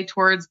our way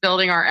towards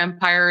building our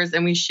empires,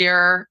 and we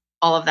share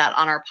all of that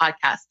on our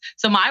podcast.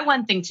 So my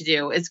one thing to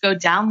do is go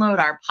download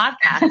our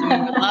podcast, and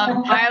we would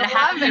love to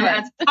have you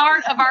as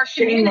part of our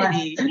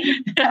community.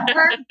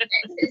 Perfect.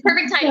 It's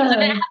perfect timing. I'm going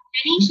to have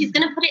Jenny. She's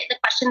going to put it in the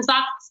questions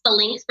box, the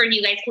links where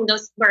you guys can go,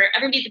 where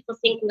everybody that's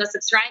listening can go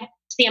subscribe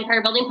to the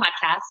Empire Building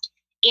podcast.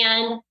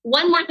 And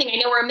one more thing, I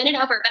know we're a minute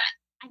over, but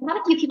I've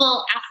had a few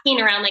people asking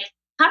around, like,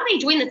 how do they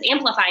join this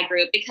Amplify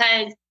group?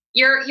 Because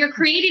you're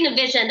creating a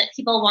vision that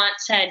people want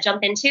to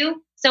jump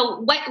into.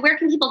 So where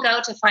can people go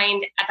to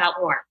find about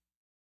more?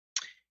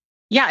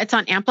 Yeah, it's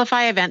on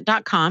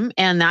amplifyevent.com,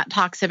 and that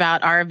talks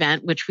about our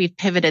event, which we've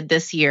pivoted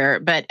this year.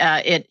 But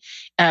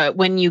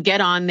when you get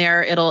on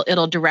there,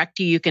 it'll direct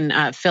you. You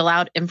can fill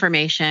out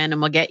information,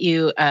 and we'll get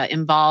you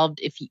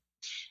involved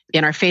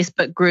in our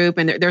Facebook group.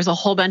 And there's a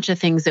whole bunch of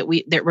things that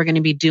we're going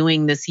to be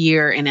doing this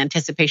year in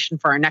anticipation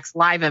for our next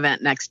live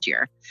event next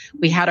year.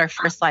 We had our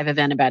first live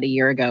event about a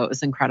year ago. It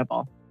was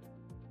incredible.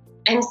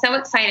 I'm so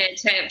excited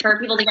for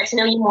people to get to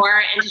know you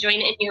more and to join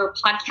in your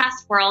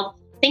podcast world.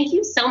 Thank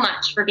you so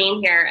much for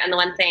being here and The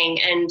One Thing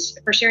and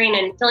for sharing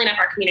and filling up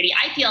our community.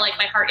 I feel like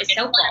my heart is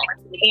so full,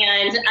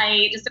 and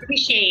I just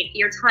appreciate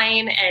your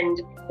time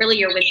and really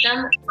your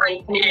wisdom.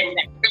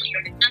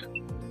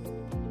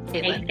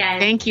 Thanks, guys.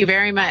 Thank you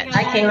very much.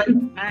 Bye,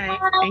 Caitlin. Bye.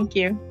 Thank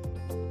you.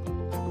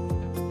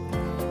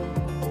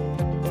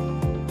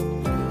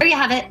 There you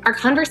have it, our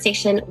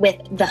conversation with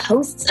the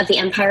hosts of the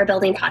Empire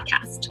Building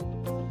podcast.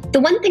 The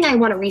one thing I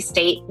want to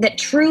restate that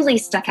truly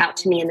stuck out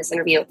to me in this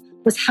interview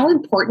was how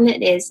important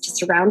it is to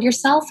surround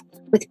yourself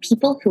with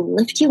people who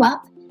lift you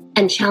up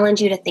and challenge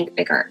you to think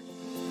bigger.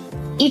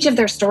 Each of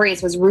their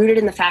stories was rooted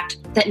in the fact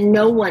that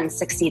no one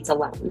succeeds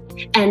alone,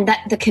 and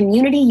that the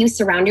community you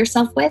surround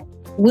yourself with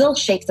will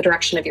shape the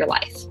direction of your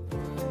life.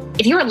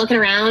 If you are looking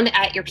around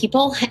at your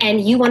people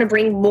and you want to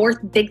bring more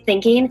big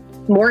thinking,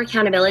 more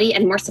accountability,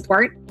 and more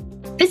support,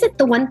 visit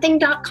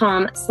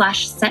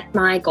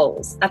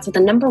theonething.com/setmygoals. That's with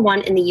the number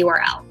 1 in the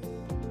URL.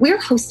 We're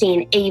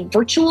hosting a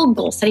virtual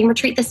goal setting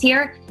retreat this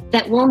year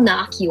that will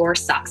knock your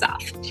socks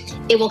off.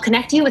 It will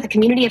connect you with a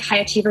community of high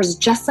achievers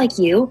just like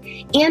you,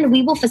 and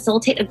we will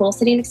facilitate a goal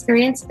setting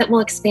experience that will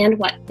expand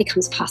what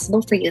becomes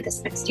possible for you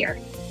this next year.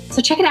 So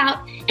check it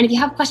out, and if you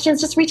have questions,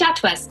 just reach out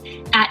to us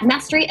at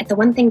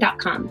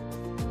mastery@theonething.com.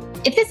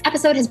 If this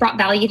episode has brought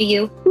value to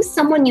you, who's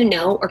someone you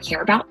know or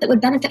care about that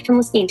would benefit from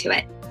listening to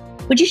it?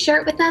 Would you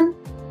share it with them?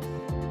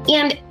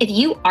 And if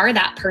you are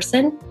that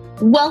person,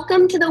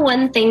 welcome to the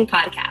One Thing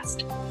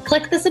podcast.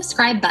 Click the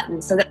subscribe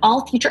button so that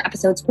all future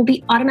episodes will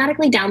be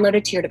automatically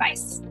downloaded to your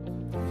device.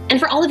 And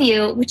for all of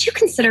you, would you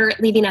consider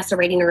leaving us a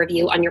rating or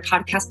review on your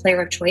podcast player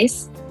of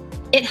choice?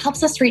 It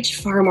helps us reach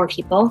far more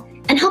people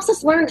and helps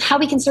us learn how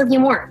we can serve you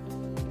more.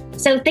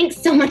 So thanks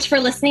so much for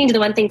listening to the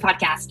One Thing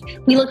podcast.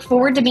 We look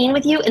forward to being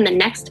with you in the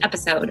next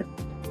episode.